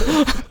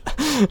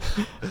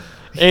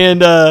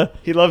 And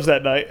He loves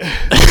that night.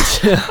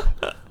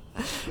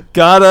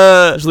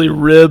 got Usually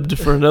ribbed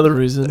for another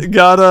reason.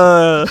 got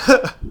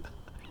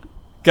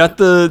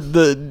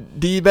the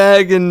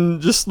D-bag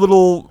and just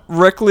little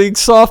rec league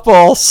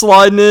softball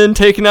sliding in,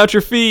 taking out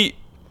your feet.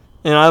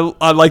 And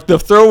I like the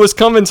throw was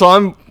coming, so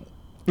I'm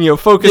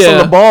focused on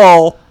Yeah. the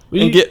ball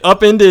Well, and you- get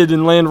upended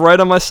and land right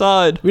on my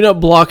side. You're not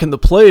blocking the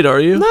plate, are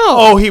you? No,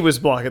 Oh, he was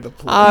blocking the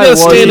plate. You I gotta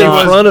was stand in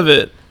not. front of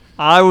it.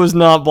 I was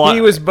not blocking.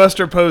 He was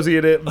Buster Posey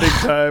at it big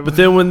time. But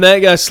then when that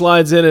guy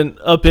slides in and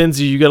upends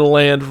you, you got to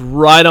land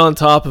right on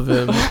top of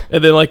him,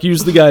 and then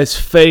use the guy's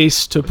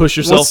face to push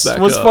yourself back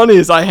What's up. funny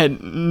is I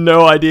had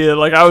no idea.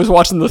 Like, I was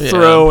watching the Yeah.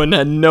 throw and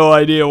had no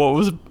idea what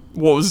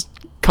was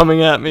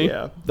coming at me.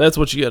 yeah. That's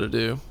what you got to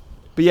do.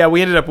 But yeah,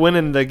 we ended up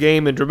winning the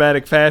game in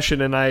dramatic fashion,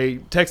 and I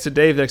texted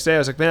Dave the next day. I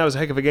was like, man, that was a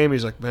heck of a game.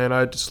 He's like, man, I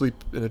had to sleep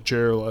in a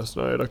chair last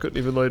night. I couldn't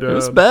even lay down. It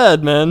was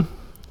bad, man.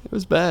 It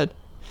was bad.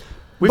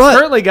 We've But-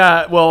 currently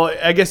got, well,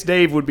 I guess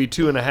Dave would be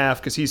 2.5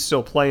 because he's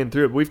still playing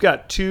through it. But we've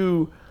got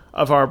 2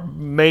 of our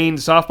main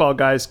softball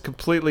guys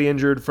completely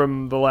injured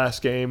from the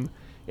last game,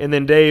 and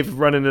then Dave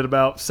running at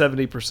about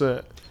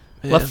 70%.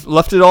 Man.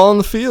 Left it all on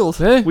the field.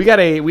 Hey, We had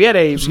a What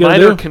you gotta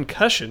minor do?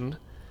 concussion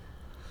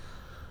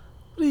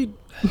what do you-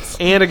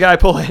 and a guy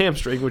pull a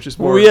hamstring, which is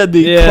more. We had the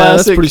yeah, that's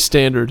classic pretty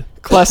standard.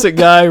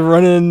 guy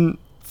running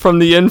from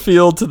the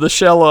infield to the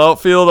shallow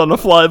outfield on a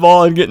fly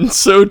ball and getting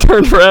so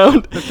turned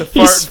around. The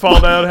fart and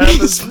fall down He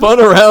happens. spun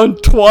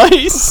around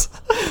twice,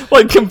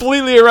 like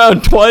completely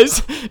around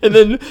twice, and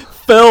then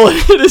fell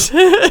and hit his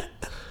head.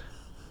 Did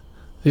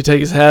he take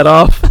his hat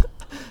off?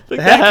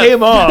 The hat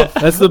came off.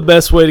 That's the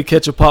best way to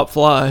catch a pop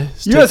fly.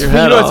 is You take your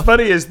hat know what's off.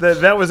 funny is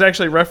that was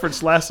actually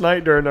referenced last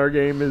night during our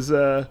game. Is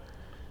a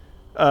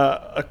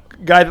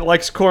guy that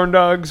likes corn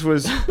dogs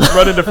was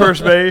running to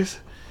first base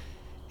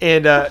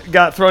and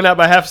got thrown out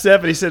by half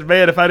step. And he said,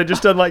 "Man, if I'd have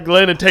just done like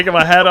Glenn and taken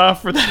my hat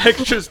off for that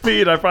extra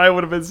speed, I probably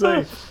would have been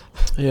safe."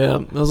 Yeah,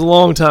 that was a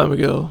long time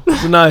ago.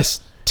 It's a nice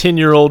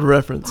 10-year-old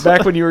reference.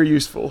 Back when you were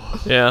useful.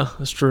 Yeah,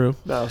 that's true.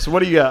 No, so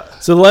what do you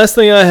got? So the last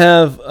thing I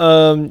have,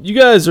 you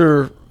guys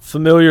are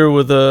familiar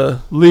with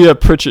Leah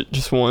Pritchett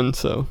just won,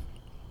 so.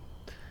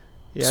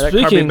 Yeah, that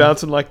car be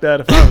bouncing like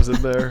that if I was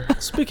in there.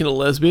 Speaking of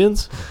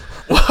lesbians,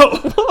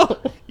 Whoa,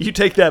 you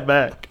take that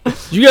back.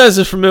 you guys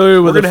are familiar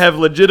We're with gonna have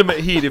legitimate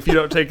heat if you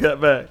don't take that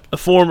back. a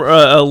former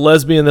a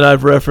lesbian that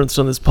I've referenced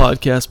on this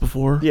podcast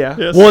before. Yeah,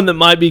 Yes. One that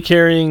might be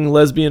carrying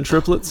lesbian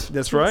triplets.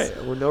 that's right.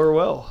 We know her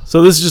well.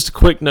 So this is just a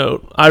quick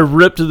note. I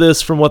ripped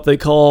this from what they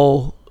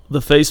call the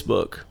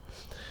Facebook.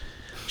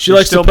 She You're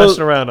likes still to post.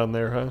 messing around on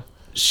there, huh?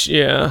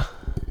 Yeah.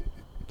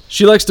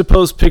 She likes to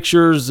post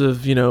pictures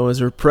of, as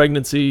her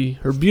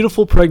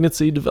beautiful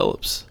pregnancy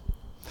develops.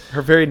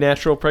 Her very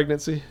natural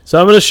pregnancy. So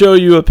I'm going to show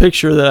you a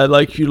picture that I'd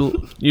like you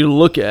to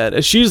look at.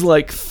 And she's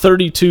like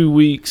 32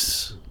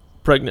 weeks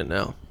pregnant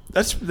now.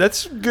 That's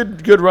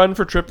good run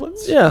for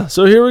triplets. Yeah.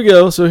 So here we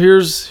go. So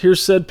here's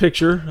said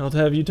picture. I'll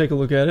have you take a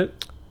look at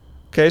it.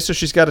 Okay, so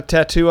she's got a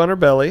tattoo on her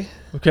belly.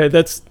 Okay.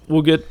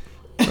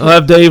 I'll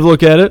have Dave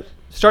look at it.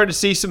 Starting to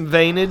see some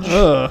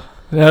veinage.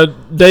 Now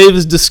Dave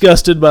is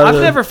disgusted by I've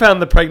never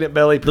found the pregnant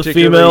belly the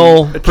particularly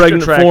female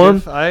pregnant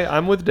attractive. form.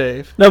 I'm with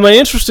Dave. Now, my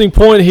interesting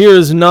point here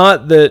is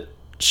not that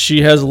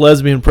she has a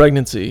lesbian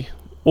pregnancy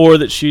or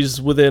that she's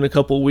within a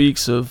couple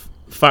weeks of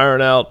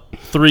firing out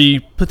 3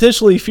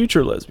 potentially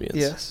future lesbians.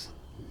 Yes.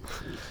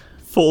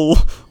 Full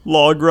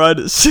log ride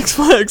at Six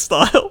Flags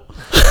style.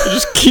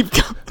 Just keep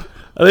going.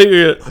 I think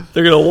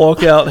they're going to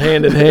walk out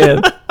hand in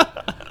hand.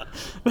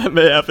 That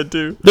may happen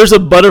too. There's a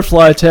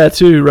butterfly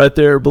tattoo right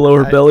there below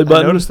her belly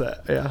button. I noticed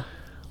that, yeah.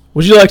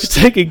 Would you like to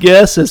take a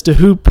guess as to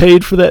who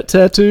paid for that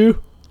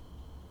tattoo?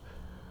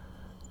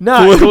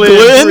 Not Glenn?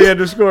 Glenn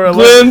 3_11.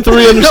 Glenn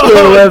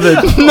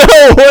 3_11.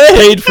 No way.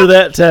 Paid for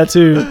that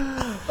tattoo.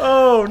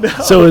 Oh, no.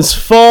 So as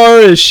far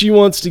as she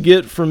wants to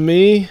get from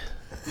me,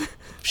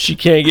 she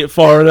can't get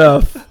far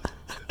enough.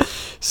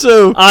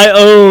 So I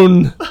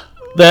own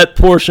that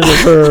portion of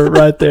her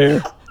right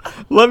there.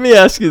 let me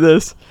ask you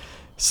this.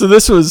 So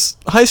this was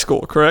high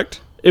school,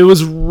 correct? It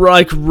was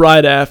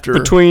right after.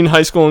 Between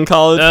high school and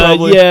college,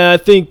 probably? Yeah,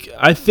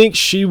 I think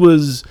she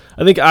was.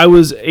 I think I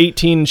was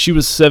 18 and she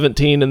was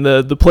 17, and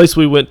the place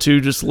we went to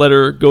just let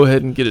her go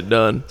ahead and get it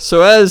done.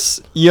 So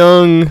as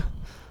young,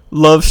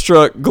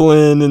 love-struck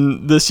Glenn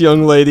and this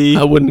young lady,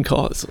 I wouldn't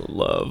call it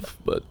love,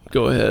 but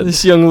go ahead.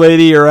 this young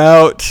lady are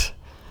out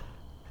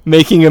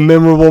making a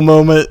memorable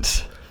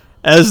moment.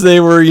 As they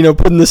were,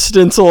 putting the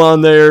stencil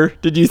on there,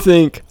 did you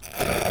think,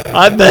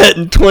 I bet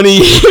in 20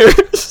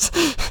 years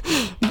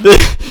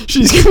that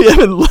she's going to be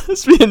having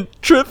lesbian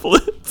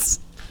triplets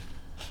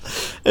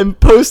and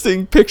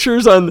posting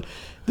pictures on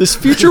this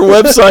future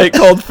website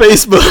called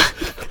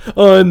Facebook?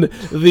 On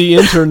the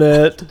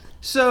internet.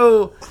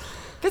 So,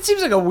 that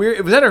seems like a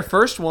weird... Was that her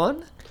first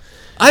one?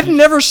 I've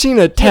never seen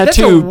a That's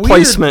a tattoo weird,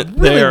 placement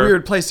really there.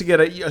 weird place to get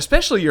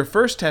especially your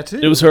first tattoo.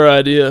 It was her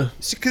idea.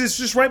 Because it's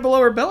just right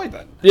below her belly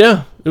button.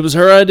 Yeah, it was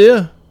her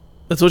idea.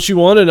 That's what she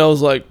wanted. I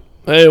was like,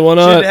 hey, why She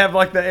not? didn't have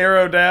like the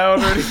arrow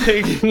down or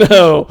anything.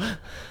 No.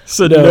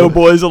 Said No. no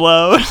boys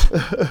allowed.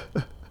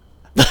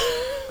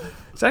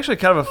 It's actually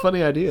kind of a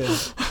funny idea.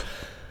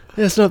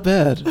 Yeah, it's not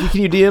bad.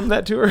 Can you DM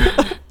that to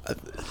her?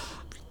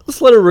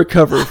 Let's let her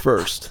recover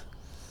first.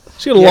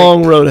 She's got a Yeah,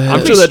 long road ahead.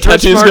 I'm sure that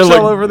Stretch tattoo's marks going to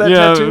look... all over that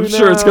yeah, tattoo I'm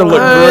sure it's going to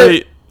look now?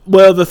 great.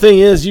 Well, the thing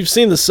is, you've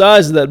seen the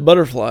size of that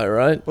butterfly,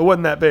 right? It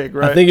wasn't that big,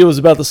 right? I think it was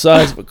about the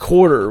size of a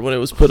quarter when it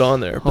was put on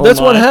there. But Oh that's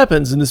what my.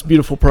 happens in this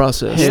beautiful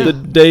process Yeah.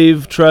 that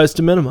Dave tries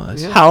to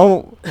minimize.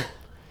 How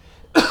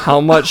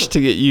much to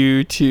get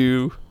you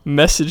to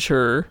message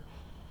her,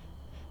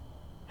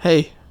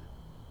 hey,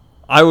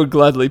 I would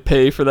gladly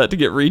pay for that to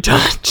get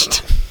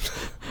retouched.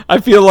 I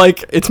feel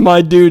like it's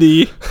my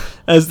duty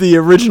as the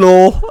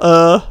original,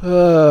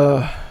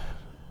 I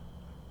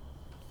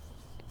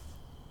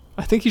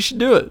think you should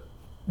do it.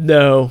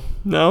 No,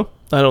 No?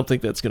 I don't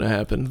think that's going to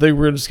happen. I think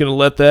we're just going to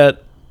let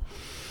that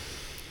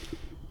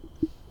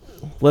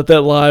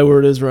lie where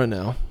it is right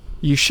now.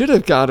 You should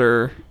have got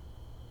her,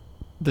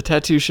 the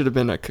tattoo should have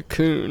been a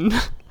cocoon.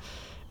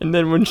 And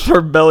then when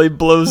her belly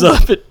blows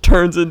up, it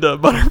turns into a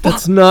butterfly.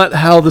 That's not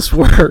how this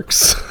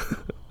works.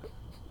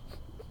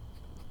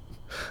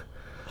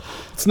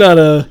 It's not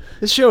a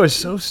This show is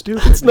so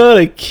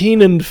stupid.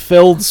 Keenan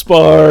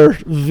Feldspar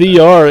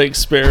VR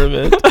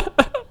experiment.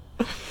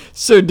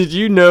 So did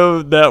you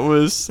know that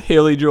was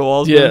Haley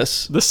Joel Osment?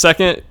 Yes. The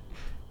second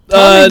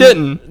Tommy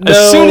didn't. no.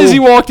 As soon as he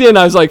walked in,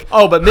 I was like,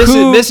 Oh, but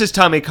Mrs.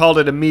 Tommy called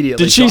it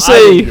immediately. did she so I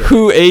say didn't get it.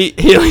 who ate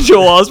Haley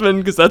Joel Osment?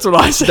 Because that's what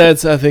I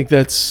said. I think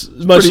that's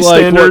much pretty like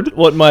standard.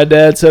 what my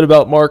dad said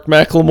about Mark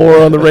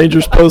McLemore on the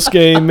Rangers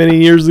postgame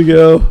many years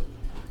ago.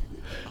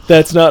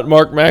 That's not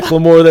Mark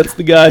McLemore. That's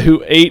the guy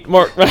who ate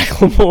Mark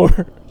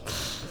McLemore.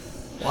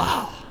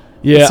 Wow.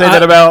 Yeah. Say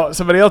that about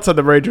somebody else on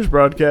the Rangers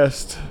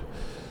broadcast.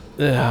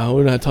 Yeah,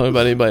 we're not talking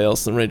about anybody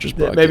else in Rangers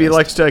broadcast. Maybe he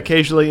likes to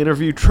occasionally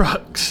interview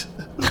trucks.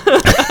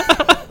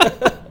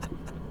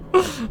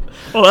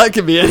 Well, that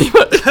could be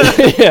anybody.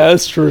 Yeah,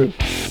 that's true.